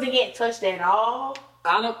 She wasn't getting touched at all.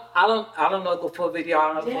 I don't know the full video.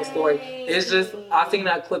 I don't know the full story. It's just I seen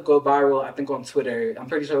that clip go viral. I think on Twitter. I'm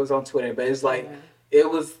pretty sure it was on Twitter, but it's like it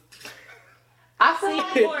was. I feel like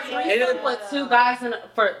for a threesome with 2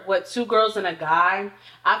 guys 2 girls and a guy,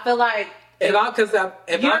 I feel like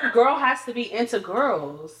your girl has to be into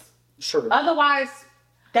girls. Sure. Otherwise,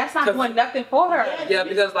 that's not doing nothing for her. Yeah,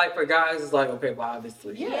 because like for guys, it's like okay, well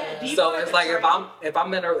obviously. Yeah. So it's like if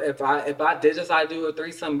I did decide to do a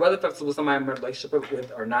threesome, whether if it's with somebody I'm in a relationship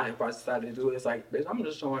with or not, if I decided to do it, it's like bitch, I'm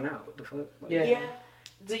just showing out. What the fuck? Like, Yeah.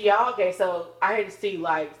 Do y'all so I had to see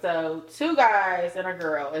 2 guys and a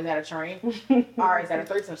girl, is that a train? Or is that a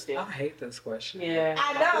threesome still? I hate this question. Yeah.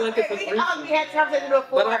 I know. I feel like it's a threesome.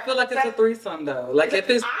 But I feel like it's a threesome though. Like if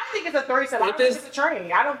it's I think it's a threesome. I don't think it's a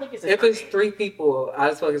train. I don't think it's a if train. it's 3 people, I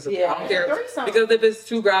just feel like it's a I don't care. Threesome. Because if it's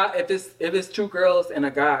 2 guys if it's 2 girls and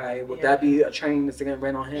a guy, would that be a train that's gonna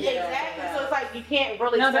rent on him? Yeah, exactly. So it's like you can't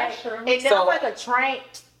really say. That's true. And then like a train.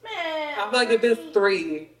 Man, I feel like if it's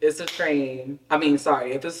 3, it's a train. I mean,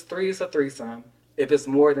 sorry, if it's 3, it's a threesome. If it's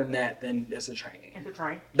more than that, then it's a train. It's a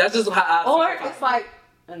train. That's just how I Or it's like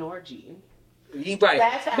an orgy. You right.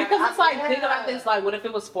 Because it's like, think about this, like, what if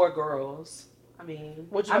it was 4 girls? I mean,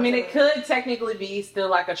 it could technically be still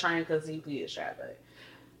like a train because you could strap it.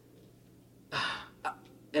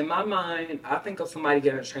 In my mind, I think of somebody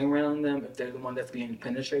getting a train ran on them if they're the one that's being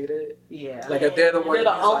penetrated. Yeah. Like if they're the one. They're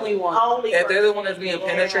the only one. If they're the one that's being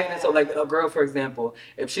penetrated, so like a girl, for example,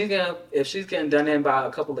 if she's getting done in by a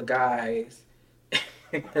couple of guys,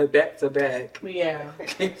 back to back. Yeah.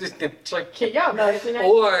 Can y'all know?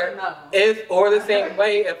 Or the same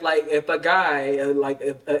way if a guy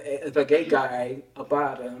if a gay guy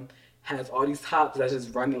about him has all these tops that's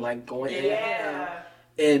just running like going in.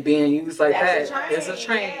 And being used like it's a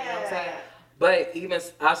train. You know what I'm saying? But even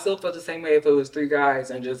I still feel the same way if it was 3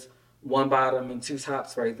 guys and just 1 bottom and 2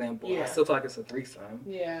 tops, for example. I still feel like it's a threesome.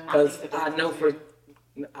 Yeah. Because I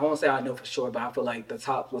won't say I know for sure, but I feel like the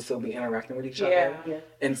tops will still be interacting with each other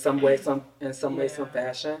in some way, some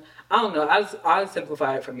fashion. I don't know. I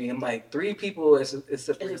simplify it for me. I'm like 3 people is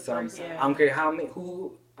a threesome. I don't care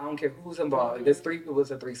I don't care who's involved. If it's 3 people, it's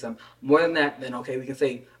a threesome. More than that, then okay, we can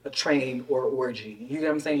say a train or orgy. You know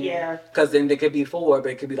what I'm saying? Yeah. Because then there could be 4, but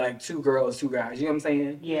it could be like 2 girls, 2 guys. You know what I'm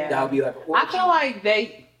saying? Yeah. That would be like an orgy. I feel like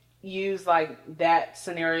they use like that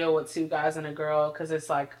scenario with 2 guys and a girl because it's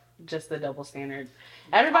like just the double standard.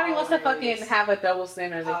 Everybody wants to fucking have a double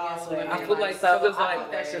standard against women. I feel like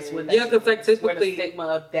that's just what because like typically where the stigma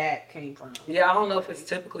of that came from. Yeah, I don't know if it's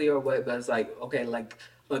typically or what, but it's like okay, like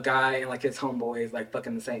a guy and like his homeboys like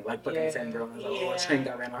fucking the same the same girl. And like, a train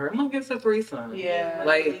got ran on her. I'm like, it's a threesome. Yeah,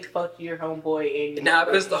 like fuck your homeboy and now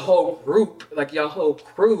if it's the whole group, like your whole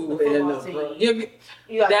crew and that's a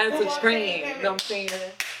train. You know what I'm saying?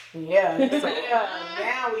 Yeah.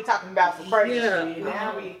 Now we talking about some crazy shit.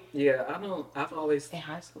 Now we. Yeah, I've always. In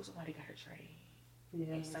high school, somebody got her train.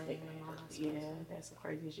 Yeah, that's some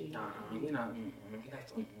crazy shit. Nah, you know,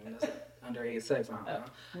 that's underage sex.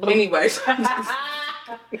 Anyways.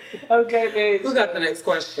 Okay, bitch. Who got the next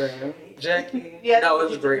question? Jackie? Yeah, that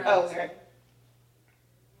was great. Oh, okay.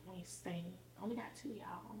 Let me see. Only got 2,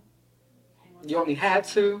 y'all. You only had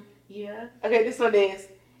 2? Yeah. Okay, this one is.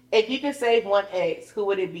 If you could save one ex, who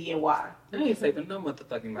would it be and why? I ain't saving no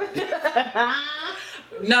motherfucking money.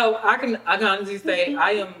 No, I can honestly say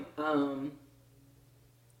I am.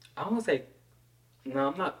 I want to say no.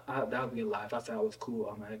 I'm not. That would be a lie if I said I was cool with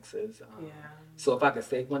all my exes. So if I could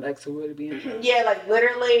save one ex, who would it be? Yeah, like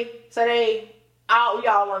literally. So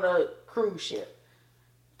y'all on a cruise ship,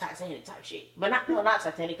 Titanic type shit, but not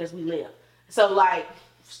Titanic because we live. So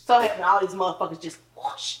having all these motherfuckers just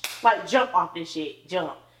whoosh, like jump off this shit,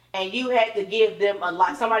 jump. And you had to give them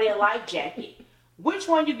somebody a life jacket. Which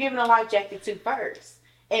one you giving a life jacket to first?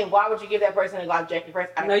 And why would you give that person a life jacket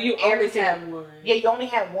first? No, you only have one. Yeah, you only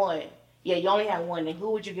have one. Yeah, you only have one. And who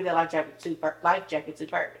would you give that life jacket to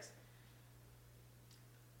first?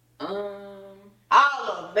 All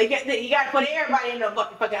of them. You got to put everybody in the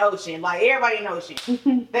fucking ocean. Like everybody in the ocean.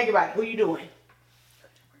 Think about it. Who you doing?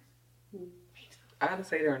 I have to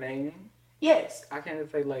say their name. Yes. I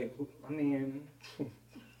can't say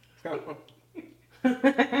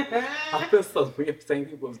I feel so weird saying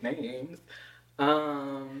people's names.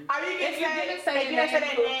 I mean, If you didn't say if you didn't say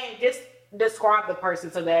that name, just describe the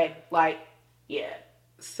person so that, like, yeah.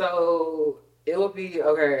 So it would be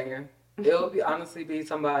okay. It would be honestly be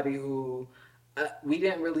somebody who we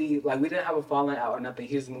didn't really like. We didn't have a falling out or nothing.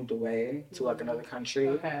 He just moved away to like another country.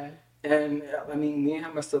 Okay. And I mean, me and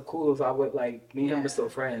him are still cool. So I would like me and him are still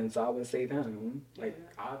friends. So I would save him, like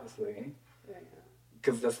obviously,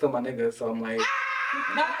 because that's still my nigga. So I'm like,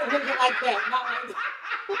 not a nigga like that. Not like that.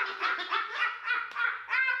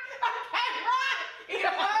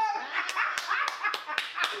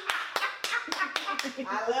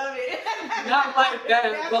 I love it. Not like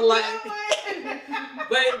that, but like,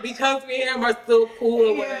 but because me and him are still cool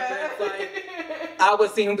or whatever, it's like, I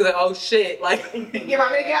would see him be like, oh shit, like, get my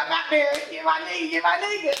nigga out there, get my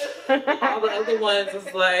nigga. All the other ones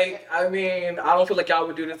is like, I mean, I don't feel like y'all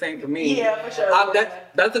would do the same for me. Yeah, for sure.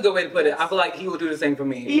 That's a good way to put it. I feel like he would do the same for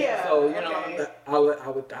me. Yeah. So you know, I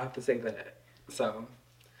would have to say that. So,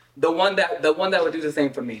 the one that would do the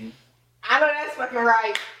same for me. I know that's fucking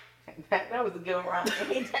right. That was a good one, Ron.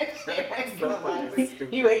 You ate that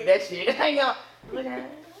shit. You ate that shit. I know. Look at it.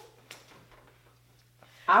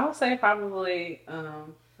 I would say probably, I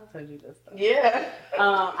told you this stuff. Yeah.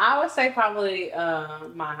 I would say probably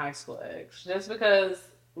my high school ex, just because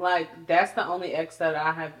like that's the only ex that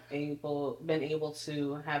I have been able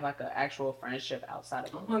to have like an actual friendship outside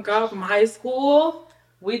of. Oh my god, from high school.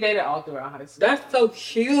 We dated all throughout high school. That's so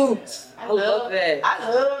cute. I love that. I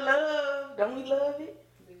love. Don't we love it?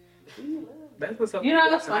 That's what's up. You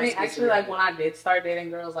know, it's funny. Actually, like when I did start dating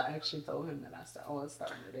girls, I actually told him that I was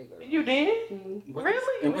starting to date girls. You did? Mm-hmm.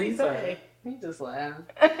 Really? And what you say? He just laughed.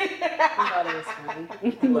 He thought it was funny.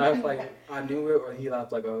 He laughed like I knew it, or he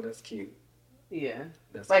laughed like, oh, that's cute. Yeah.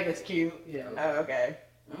 That's like it's cute. Yeah. Oh, okay.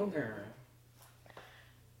 Okay.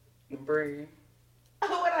 Bree.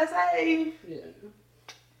 What I say? Yeah.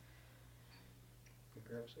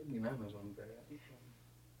 Girl, she be mad on that.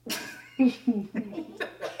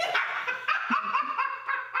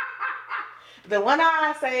 The one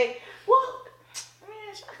I say, well,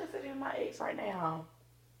 man, I consider him my ex right now.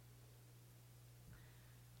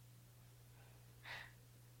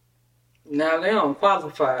 Now they don't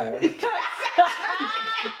qualify. If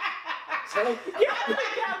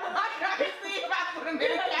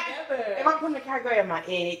I put in the category of my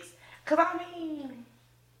ex, cause I mean,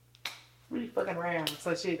 really fucking around.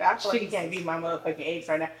 So shit, I feel like he can't be my motherfucking ex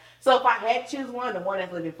right now. So if I had to choose one, the one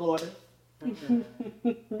that's living in Florida. They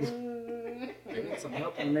need some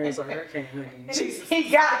help in there. It's a hurricane, honey. He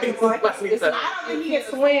got me one. I don't think he can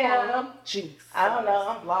swim. Jeez. I don't know.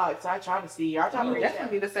 I'm blocked, so I try to see. I try to reach out.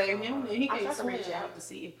 Definitely the same. Him. He I can't try to swim. reach out to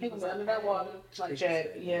see if He was people under that water like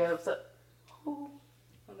Jack Yeah. So, who?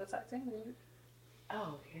 on the Titanic.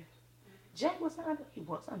 Oh yeah. Jack was under. He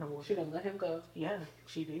was underwater. She didn't let him go. Yeah,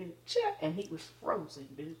 she did. Jack, and he was frozen,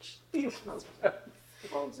 bitch. He was frozen.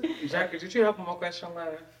 Jackie, did you have one more question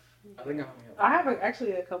left? I think I only have. I have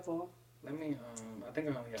actually a couple. Let me. I think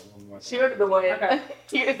I only have one more. She was the one. Okay.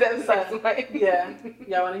 Here's that second one. Yeah.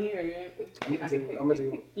 Y'all want to hear it? I'm gonna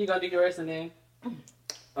do. You gonna do yours and then?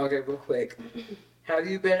 Okay, real quick. Have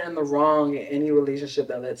you been in the wrong in any relationship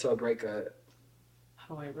that led to a breakup?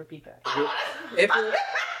 Oh wait, repeat that. If it,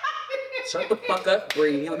 shut the fuck up,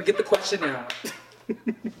 Bree. Let me get the question out.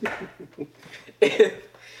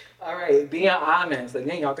 All right, being honest.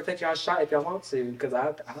 Again, y'all can take y'all shot if y'all want to, because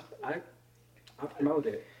I promote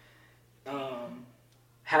it.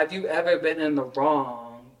 Have you ever been in the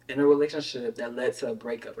wrong in a relationship that led to a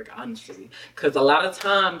breakup? Like honestly, because a lot of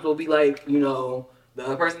times we'll be like, you know, the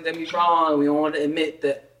other person did me wrong. We don't want to admit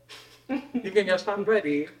that. You get your shot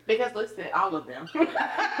ready. Because listen, all of them. To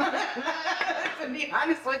be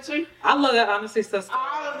honest with you, I love that honesty, sister.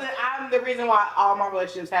 all of them. I'm the reason why all my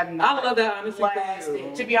relationships have not. I love that honesty for lasted.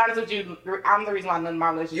 you. To be honest with you, I'm the reason why none of my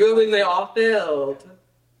relationships. You really they all failed.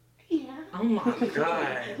 Yeah. Oh my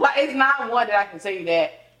god. Like it's not one that I can tell you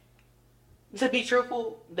that. To be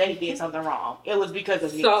truthful, they did something wrong. It was because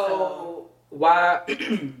of me. So why?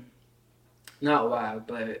 Not why,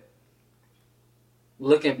 but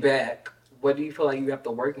looking back, what do you feel like you have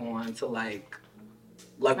to work on to like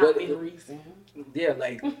Not what? be the reason. Yeah,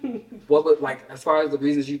 like what would like as far as the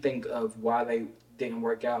reasons you think of why they didn't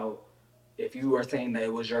work out. If you were saying that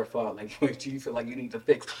it was your fault, like what do you feel like you need to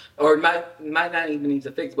fix, or might not even need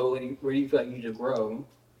to fix, but where do you feel like you need to grow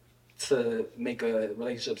to make a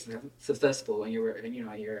relationship successful in your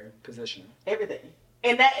position? Everything,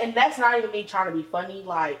 and that's not even me trying to be funny.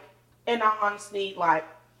 Like, in all honesty, like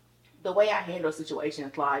the way I handle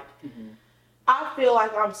situations, like I feel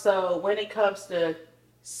like I'm so when it comes to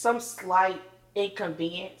some slight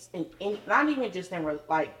inconvenience, and not even just in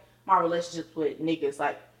like my relationships with niggas,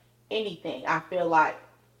 like anything, I feel like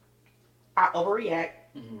I overreact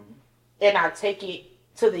and I take it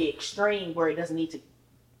to the extreme where it doesn't need to.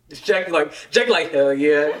 Jack like hell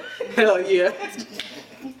yeah. Hell yeah.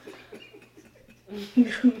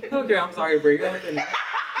 Okay, I'm sorry, Brie. Go ahead.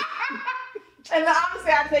 And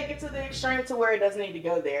honestly, I take it to the extreme to where it doesn't need to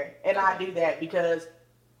go there. And I do that because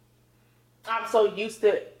I'm so used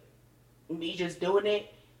to me just doing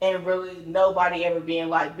it and really nobody ever being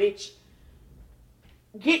like, bitch,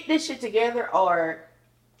 get this shit together, or,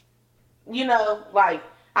 you know, like,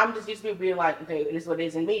 I'm just used to being like, okay, it is what it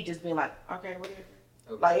is, and me just being like, okay, whatever.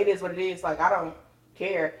 Okay. Like, it is what it is. Like, I don't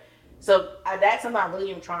care. So that's something I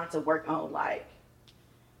really am trying to work on, like,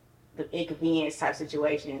 the inconvenience type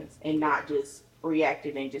situations and not just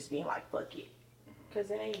reacting and just being like, fuck it. Because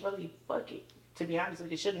it ain't really fuck it. To be honest with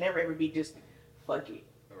you, it should never ever be just fuck it.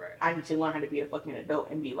 Right. I need to learn how to be a fucking adult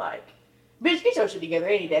and be like, bitch, get your shit together.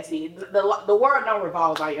 It ain't that serious. The world don't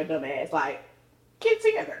revolve around your dumb ass. Like, get it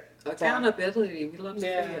together. Accountability. We love to see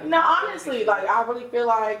it. No, honestly, like, I really feel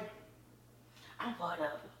like I'm fucked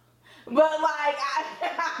up. But, like,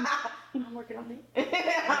 I'm working on it.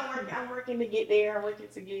 I'm working to get there. I'm working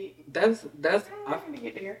to get... That's I'm working to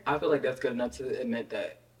get there. I feel like that's good enough to admit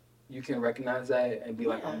that you can recognize that and be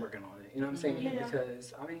like, I'm working on it. You know what I'm saying? Yeah.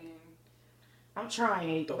 Because, I mean... I'm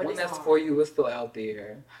trying, the but one it's that's hard. for you is still out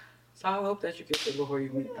there. So I hope that you get it before you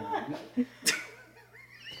meet them.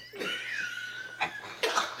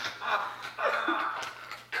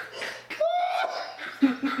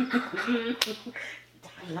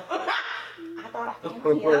 I thought I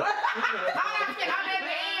could heal.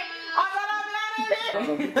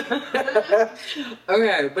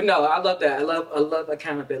 Okay, but no, I love that. I love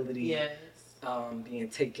accountability. Yes. Being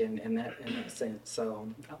taken in that sense. So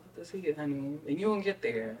I love to see it, honey. And you won't get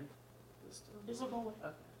there.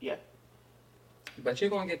 Yeah. But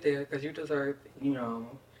you're gonna get there because you deserve, you know,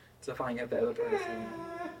 to find out the other person.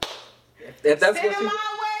 If that's Stand what in you... my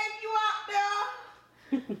way if you out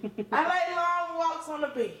there. I like long walks on the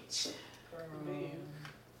beach.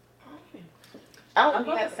 I was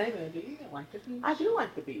about to say that. Do you like the beach? I do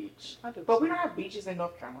like the beach. I do. But we don't have beaches in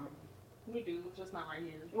North Carolina. We do, just not right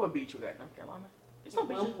here. What beach we got in North Carolina? It's no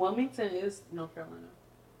beach. Wilmington is North Carolina.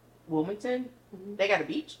 Wilmington? Mm-hmm. They got a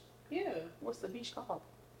beach? Yeah. What's the beach called?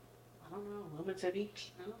 I don't know. Wilmington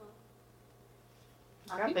Beach? I don't know.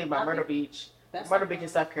 I gotta think about Myrtle Beach. Myrtle Beach in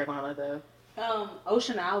South Carolina, though.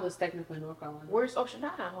 Ocean Isle is technically North Carolina. Where's Ocean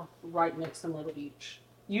Isle? Right next to Myrtle Beach.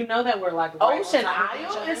 You know that we're like right Ocean on top of each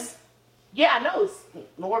Isle other? is... Yeah, I know. It's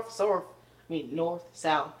north,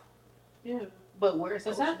 south. Yeah. But where's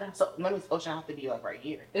Is Ocean that- Isle? So that means Ocean Isle have to be like right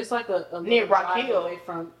here. It's like a Near little Rock drive Hill. away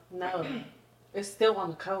from... No. It's still on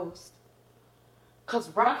the coast. Cause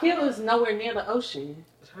Rock Hill is nowhere near the ocean.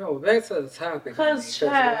 Oh, back to the topic. Cause,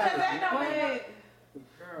 Child. wait.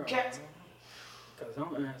 Girl. Cause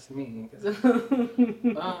don't ask me.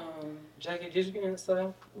 Jackie, did you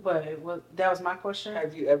answer? But that was my question.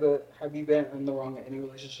 Have you been in the wrong in any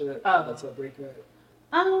relationship? Oh. That's a breakup.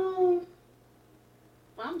 I'm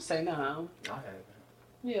saying no. I haven't.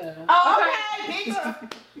 Yeah. Oh, okay. Okay,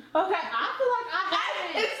 I feel like I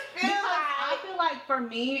haven't. I feel like for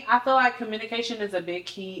me, I feel like communication is a big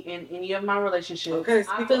key in any of my relationships. Okay,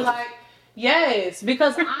 I feel like yes,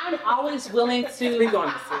 because I'm always willing to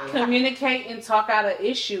communicate and talk out an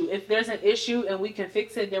issue. If there's an issue and we can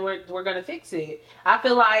fix it, then we're gonna fix it. I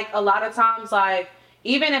feel like a lot of times, like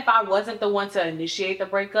even if I wasn't the one to initiate the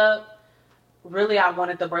breakup, really I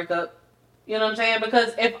wanted the breakup. You know what I'm saying?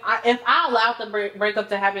 Because if I allowed the breakup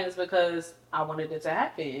to happen, it's because I wanted it to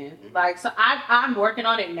happen. Mm-hmm. Like, so I'm working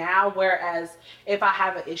on it now. Whereas if I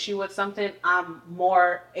have an issue with something, I'm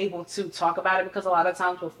more able to talk about it, because a lot of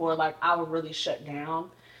times before, like, I would really shut down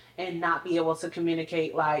and not be able to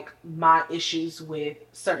communicate like my issues with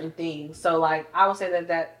certain things. So like, I would say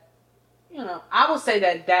that I would say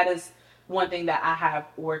that is one thing that I have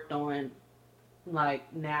worked on,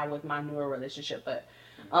 like now with my newer relationship. But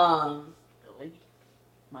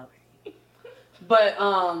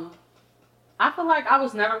I feel like I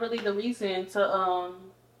was never really the reason to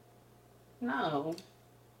no.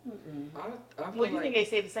 Well, you think they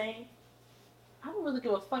say the same? I don't really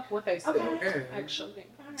give a fuck what they say. Okay. Actually,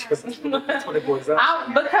 That's what it boils down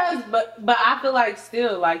to. But I feel like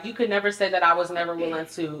still, like, you could never say that I was never willing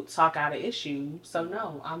to talk out an issue. So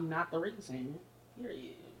no, I'm not the reason.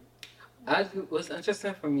 Period. What's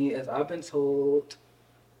interesting for me is I've been told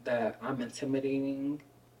that I'm intimidating.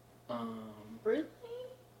 Really?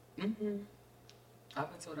 Mm-hmm. I've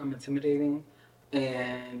been told I'm intimidating,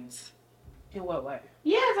 and In what way?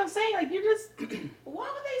 Yes, I'm saying like you just. Why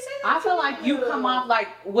would they say that? I feel like you come off like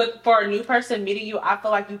for a new person meeting you. I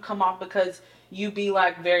feel like you come off because you be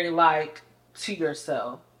like very like to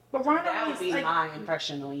yourself. But that would be my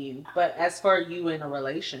impression on you. But as for you in a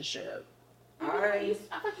relationship, I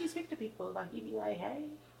thought you speak to people like you be like, hey.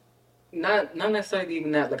 Not necessarily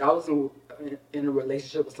even that. Like I was in a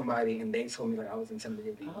relationship with somebody and they told me like I was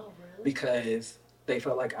intimidating because they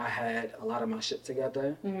felt like I had a lot of my shit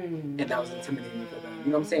together and that was intimidating for them.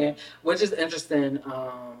 You know what I'm saying? Which is interesting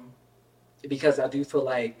because I do feel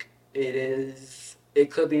like it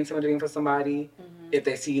could be intimidating for somebody if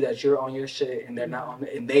they see that you're on your shit and they're not on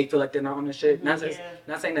and they feel like they're not on their shit. Not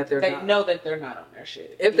saying that they know that they're not on their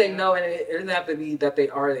shit. If they know, and it doesn't have to be that they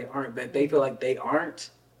are, they aren't, but if they feel like they aren't,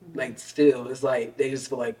 like still, it's like they just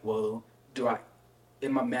feel like, well,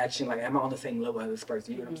 am I matching? Like, am I on the same level as this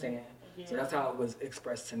person? You know what I'm saying? Yeah. So that's how it was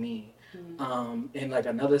expressed to me. And like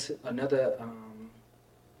another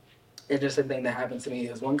interesting thing that happened to me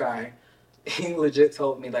is one guy, he legit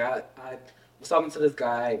told me like I was talking to this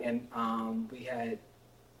guy and we had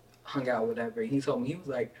hung out whatever. He told me he was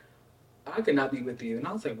like, I could not be with you, and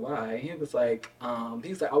I was like, why? He was like, I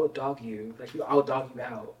would dog you, like I would dog you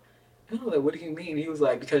out. And I was like, what do you mean? He was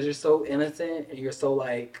like, because you're so innocent and you're so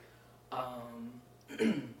like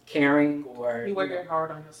caring, or you wear your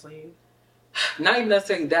heart on your sleeve. Not even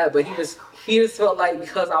necessarily that, but he just felt like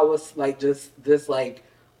because I was like just this like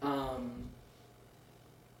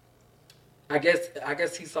I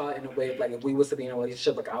guess he saw it in a way of like if we was to be in a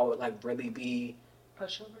relationship, like I would like really be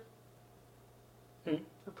pushover. A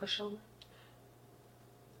pushover.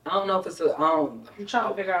 I don't know if it's I'm trying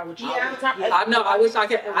to figure out what you. I know. I wish I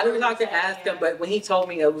could ask him, but when he told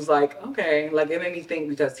me, it was like okay, like it made me think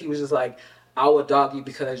because he was just like, I would dog you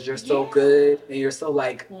because you're so good and you're so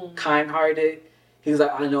like kind-hearted. He was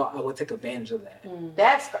like, I know I would take advantage of that.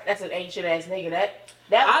 That's an ancient ass nigga.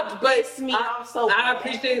 That pissed me off so bad. I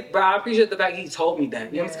appreciate the fact he told me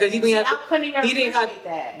that. You know, because he didn't have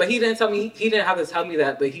that. But he didn't tell me. He didn't have to tell me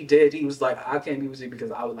that. But he did. He was like, I can't be with you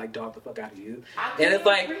because I would like dog the fuck out of you. And it's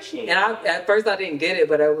like, at first I didn't get it,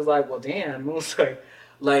 but I was like, well, damn. It was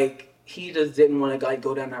like he just didn't want to like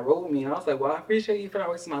go down that road with me. And I was like, well, I appreciate you for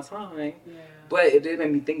not wasting my time. Yeah. But it did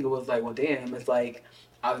make me think. It was like, well, damn. It's like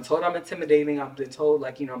I've been told I'm intimidating. I've been told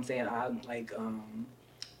like, you know what I'm saying, I'm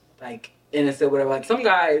like innocent, whatever. Like some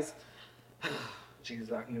guys,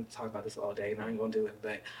 Jesus, I can talk about this all day and I ain't gonna do it,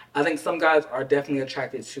 but I think some guys are definitely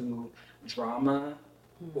attracted to drama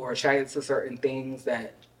or attracted to certain things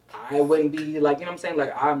that I wouldn't be like, you know what I'm saying?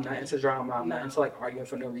 Like I'm not into drama, I'm not into like arguing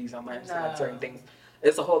for no reason, I'm not into like certain things.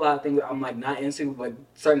 It's a whole lot of things that I'm like not into, but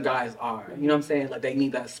certain guys are. You know what I'm saying? Like they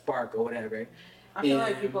need that spark or whatever. I feel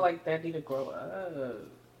like people like that need to grow up.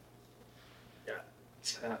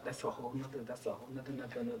 That's a whole nother.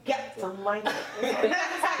 Yeah, something like that.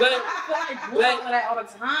 But all the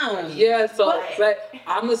time. Yeah. So, but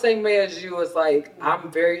I'm the same way as you. It's like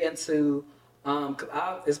I'm very into,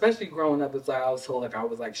 cause especially growing up, it's like I was told like I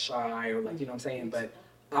was like shy or like you know what I'm saying. But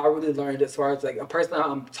I really learned as far as like a person that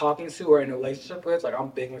I'm talking to or in a relationship with, like I'm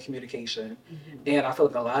big on communication, and I feel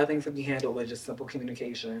like a lot of things can be handled with just simple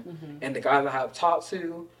communication. And the guys I have talked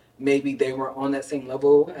to. Maybe they weren't on that same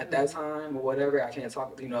level at that time or whatever. I can't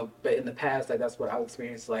talk, you know, but in the past, like that's what I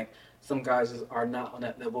experienced. Like some guys just are not on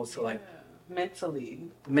that level. So like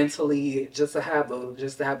mentally, just to have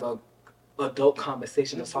a adult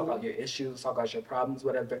conversation, to talk about your issues, talk about your problems,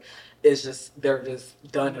 whatever. It's just they're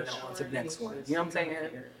just done and on to the next one. You know what I'm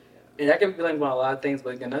saying? And I can be like about a lot of things,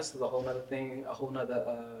 but again, that's just a whole nother thing, a whole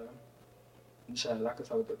nother. Child, I could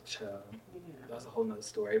talk about the child. That's a whole nother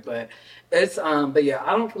story. But it's but yeah,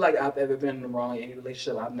 I don't feel like I've ever been wrong in any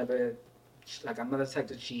relationship. I'm not the type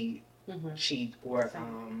to cheat or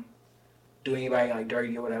do anybody like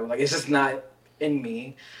dirty or whatever. Like it's just not in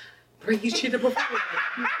me. But you cheated before. No.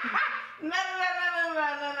 I'm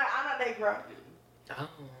not that girl. Oh.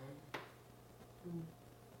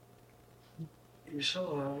 You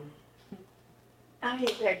sure? I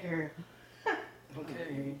hate that girl.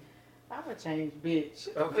 Okay. I'm a changed bitch.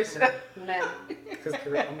 Okay. Because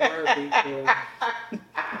I'm worried. I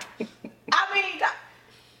mean,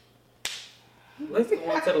 let's go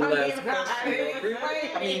on to the last question.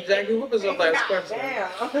 I mean, Jackie, what was your last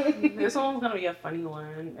question? This one's gonna be a funny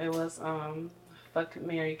one. It was fuck,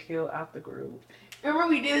 marry, kill out the group. Remember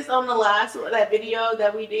we did this on the last that video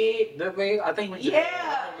that we did? Did we? I think we did. Yeah.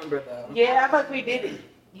 I don't remember that. Yeah, I thought we did it.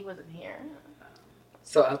 He wasn't here.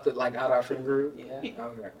 So after like out our friend group? Yeah.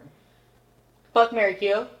 Okay. Fuck, marry,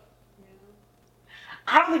 kill? Yeah.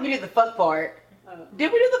 I don't think we did the fuck part. Did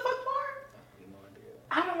we do the fuck part? I have no idea.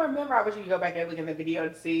 I don't remember. I wish you could go back and look at the video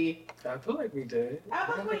and see. I feel like we did. I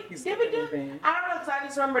don't think did said we do? anything. I don't know, because I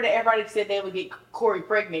just remember that everybody said they would get Corey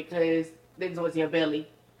pregnant because this was your belly.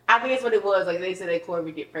 I think that's what it was. Like, they said that Corey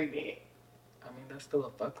would get pregnant. I mean, that's still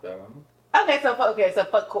a fuck, though. Okay, so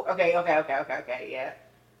fuck Corey. Okay, yeah.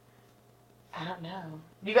 I don't know.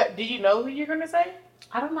 Do you know who you're gonna say?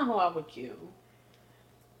 I don't know who I would kill.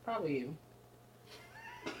 Probably you.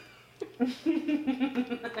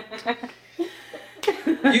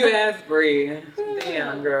 You asked Bree.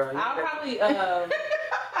 Damn, girl. I'll probably,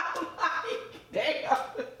 Damn.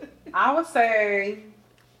 I would say,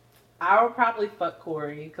 I would probably fuck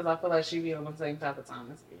Corey, because I feel like she'd be on the same type of time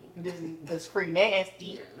as me. This free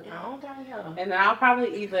nasty. I don't know. And then I'll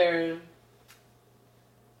probably either,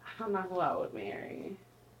 I don't know who I would marry.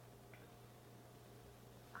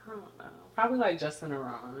 I don't know. Probably like Justin or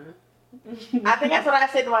Ron. I think that's what I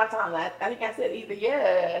said one time. I think I said either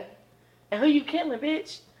yeah. And who you killing,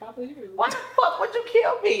 bitch? Probably you. Why the fuck would you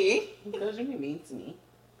kill me? Because you be mean to me.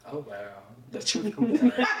 Oh, wow. The truth comes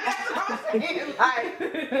out. That's what I'm saying.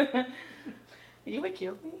 Like, you would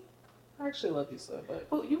kill me? I actually love you so, but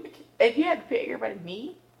Well, if you had to pick everybody,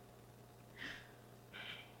 me?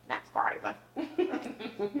 Not surprising.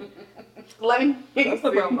 Let me. That's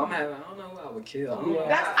the problem I'm having. I don't know who I would kill. I don't know.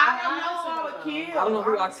 I don't know who I would kill. I don't know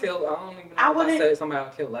who I killed. I don't even know I if I wouldn't- said somebody I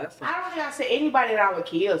killed last time. I don't think I said anybody that I would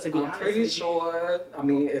kill, to be I'm honest. pretty with you. sure. I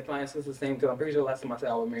mean, if my answer's the same, because I'm pretty sure last time I said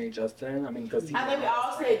I would marry Justin. I mean, because he. I think we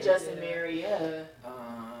all said Justin Mary, yeah.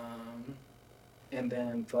 And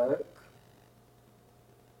then fuck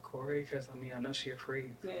Corey, because I mean I know she a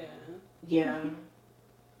freak. yeah. Yeah.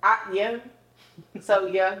 Yeah. So,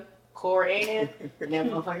 yeah, Corey and that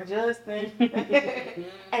motherfucker Justin.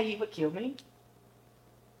 And you would kill me?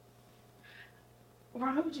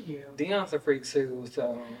 Ron, who would you kill? Dion's a freak too,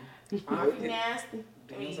 so. I'm nasty.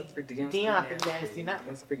 Dion's a freak. Dion's Dion's nasty, not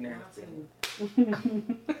Dion's a freak nasty.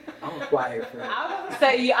 I'm a quiet freak. I would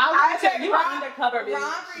say you. I would say you are undercover, bitch.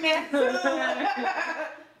 Ron freak nasty.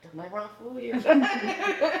 Don't let Ron fool you.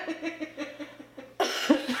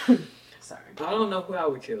 Sorry. I don't know who I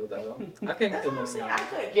would kill though. I can't That's kill what I'm no saying. one. I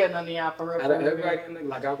couldn't kill none of y'all for real. Out of everybody in the,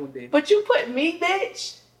 like I would be. But you put me,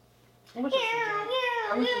 bitch. It was just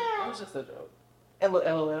a joke. It was just a joke. A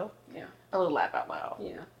little LOL. Yeah. A little laugh out loud.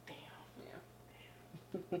 Yeah.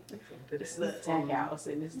 This is the tag house,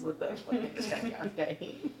 and this is what the tag house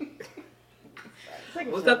day.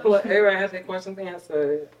 What's up, with everybody has any questions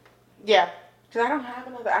answered? Yeah, because I don't have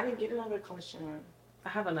another. I didn't get another question. I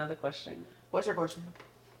have another question. What's your question?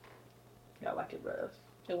 Y'all like it rough?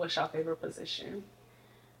 And what's your favorite position?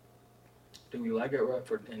 Do we like it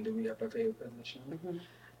rough, and do we have a favorite position? Mm-hmm.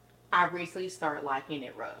 I recently started liking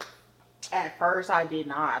it rough. At first, I did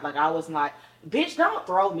not. Like, I was like, bitch, don't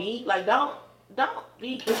throw me. Like, don't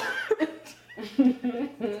be.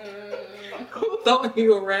 Throwing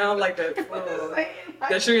you around like that.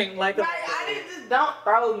 That you ain't like. Like, I didn't just don't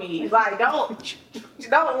throw me. Like,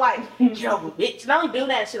 don't like, yo, bitch, don't do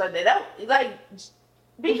that shit like that. Don't, like,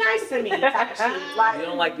 be nice to me type shit. Like, You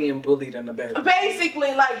don't like being bullied in the bed.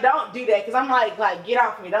 basically, like, don't do that. Because I'm like, get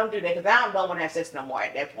off me. Don't do that. Because I don't want to have sex no more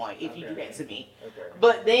at that point if you do that to me. Okay.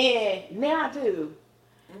 But then, now I do.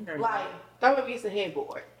 Okay. Like, throw me against the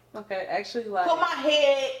headboard. Okay, actually, like, Put my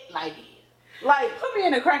head like this. Like, put me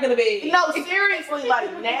in the crack of the bed. no, seriously,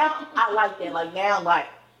 like, now I like that. Like, now, like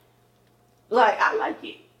I like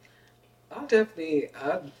it. I definitely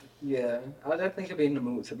could be in the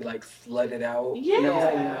mood to be like slutted out. Yeah. You know what I'm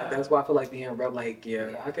saying? That's why I feel like being rough. Like,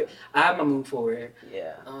 I have my mood for it.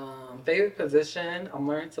 Yeah. Favorite position, I'm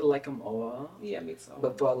learning to like them all. Yeah, me too.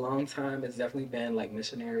 But for a long time, it's definitely been like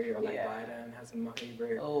missionary or like Yeah. Biden has been my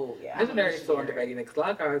favorite. Oh, yeah. Missionary is so underrated because a lot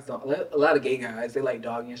of guys don't. A lot of gay guys, they like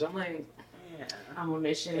dogging. So I'm like, Yeah. I'm a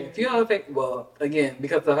missionary. if you have a well, again,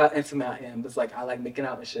 because of how intimate I am, it's like I like making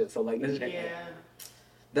out and shit. So like missionary, Yeah.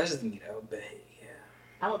 that's just me though. But yeah.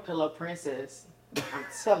 I'm a pillow princess. I'm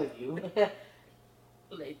telling you.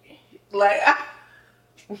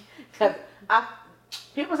 Cause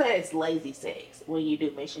people say it's lazy sex when you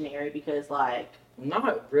do missionary because like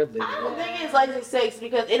Not really. I don't think it's lazy sex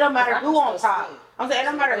because it don't matter who on top. I'm saying it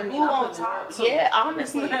don't matter who on top. Yeah,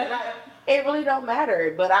 honestly, like, it really don't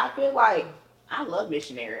matter. But I feel like I love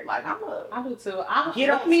missionary. Like I do too. I Get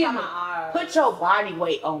look on me in top. my eyes. put your body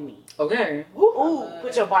weight on me. Okay. Ooh,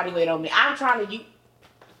 put your body weight on me. I'm trying to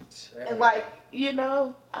and like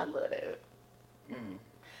I love that. Mm.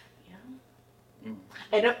 Yeah. Mm.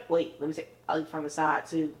 And wait, let me say, I'll eat from the side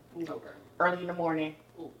too. Okay. Early in the morning.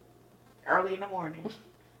 Early in the morning.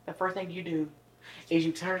 The first thing you do is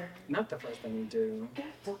you turn. Not the first thing you do. God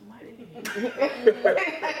almighty.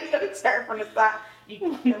 You turn from the side. You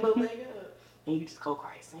put that little leg up. and you just go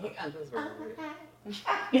crazy. I just remembered.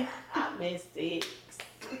 I miss sex.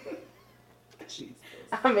 Jesus.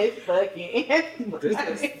 I miss fucking.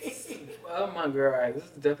 This is, oh my god, this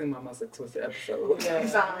is definitely my most twisted episode. Yeah.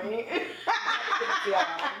 Sorry.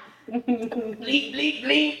 Bleep, bleep,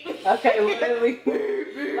 bleep. Okay, literally.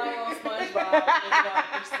 Like on SpongeBob,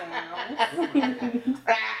 sound.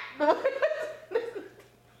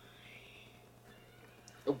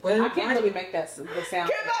 Well, I can't really make that the sound.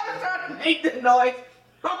 Because I was trying to make the noise.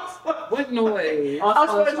 what noise? On On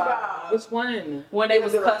SpongeBob. SpongeBob. Which one? When they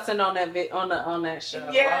was cussing on that on that show.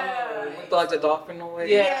 Yeah. Oh, like the dolphin noise?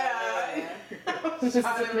 Yeah. I was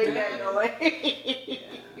trying to make that noise.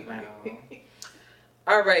 Wow.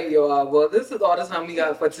 All right, y'all. Well, this is all the time we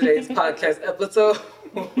got for today's podcast episode.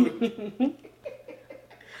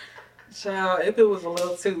 Child, if it was a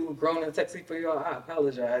little too grown and sexy for y'all, I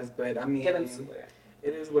apologize. But I mean, Get into it.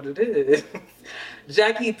 It is what it is.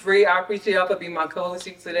 Jackie Bree, I appreciate y'all for being my co-host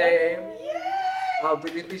today. I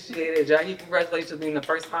really appreciate it. Jackie, congratulations on being the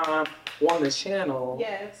first time on the channel.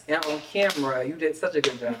 Yes. And on camera. You did such a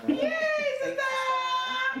good job.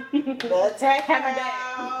 The tech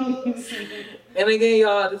house. And again,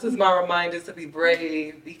 y'all, this is my reminder to be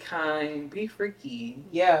brave, be kind, be freaky.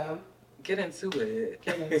 Yeah. Get into it.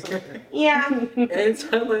 Get into it. Yeah. And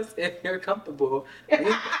tell us if you're comfortable.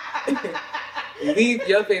 Leave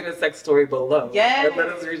your favorite sex story below. Yes. And let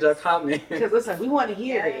us read your comments. Because listen, we want to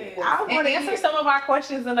hear it. Yes. I want to answer hear some of our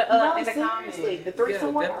questions in the comments. seriously. The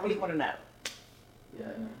threesome one, I definitely. really want to know. Yeah.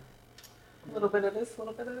 A little bit of this, a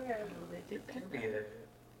little bit of that. Period.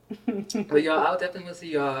 But y'all, I'll definitely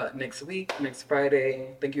see y'all next week, next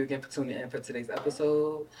Friday. Thank you again for tuning in for today's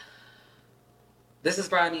episode. This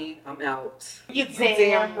is Ronnie. I'm out. You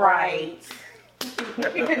damn right.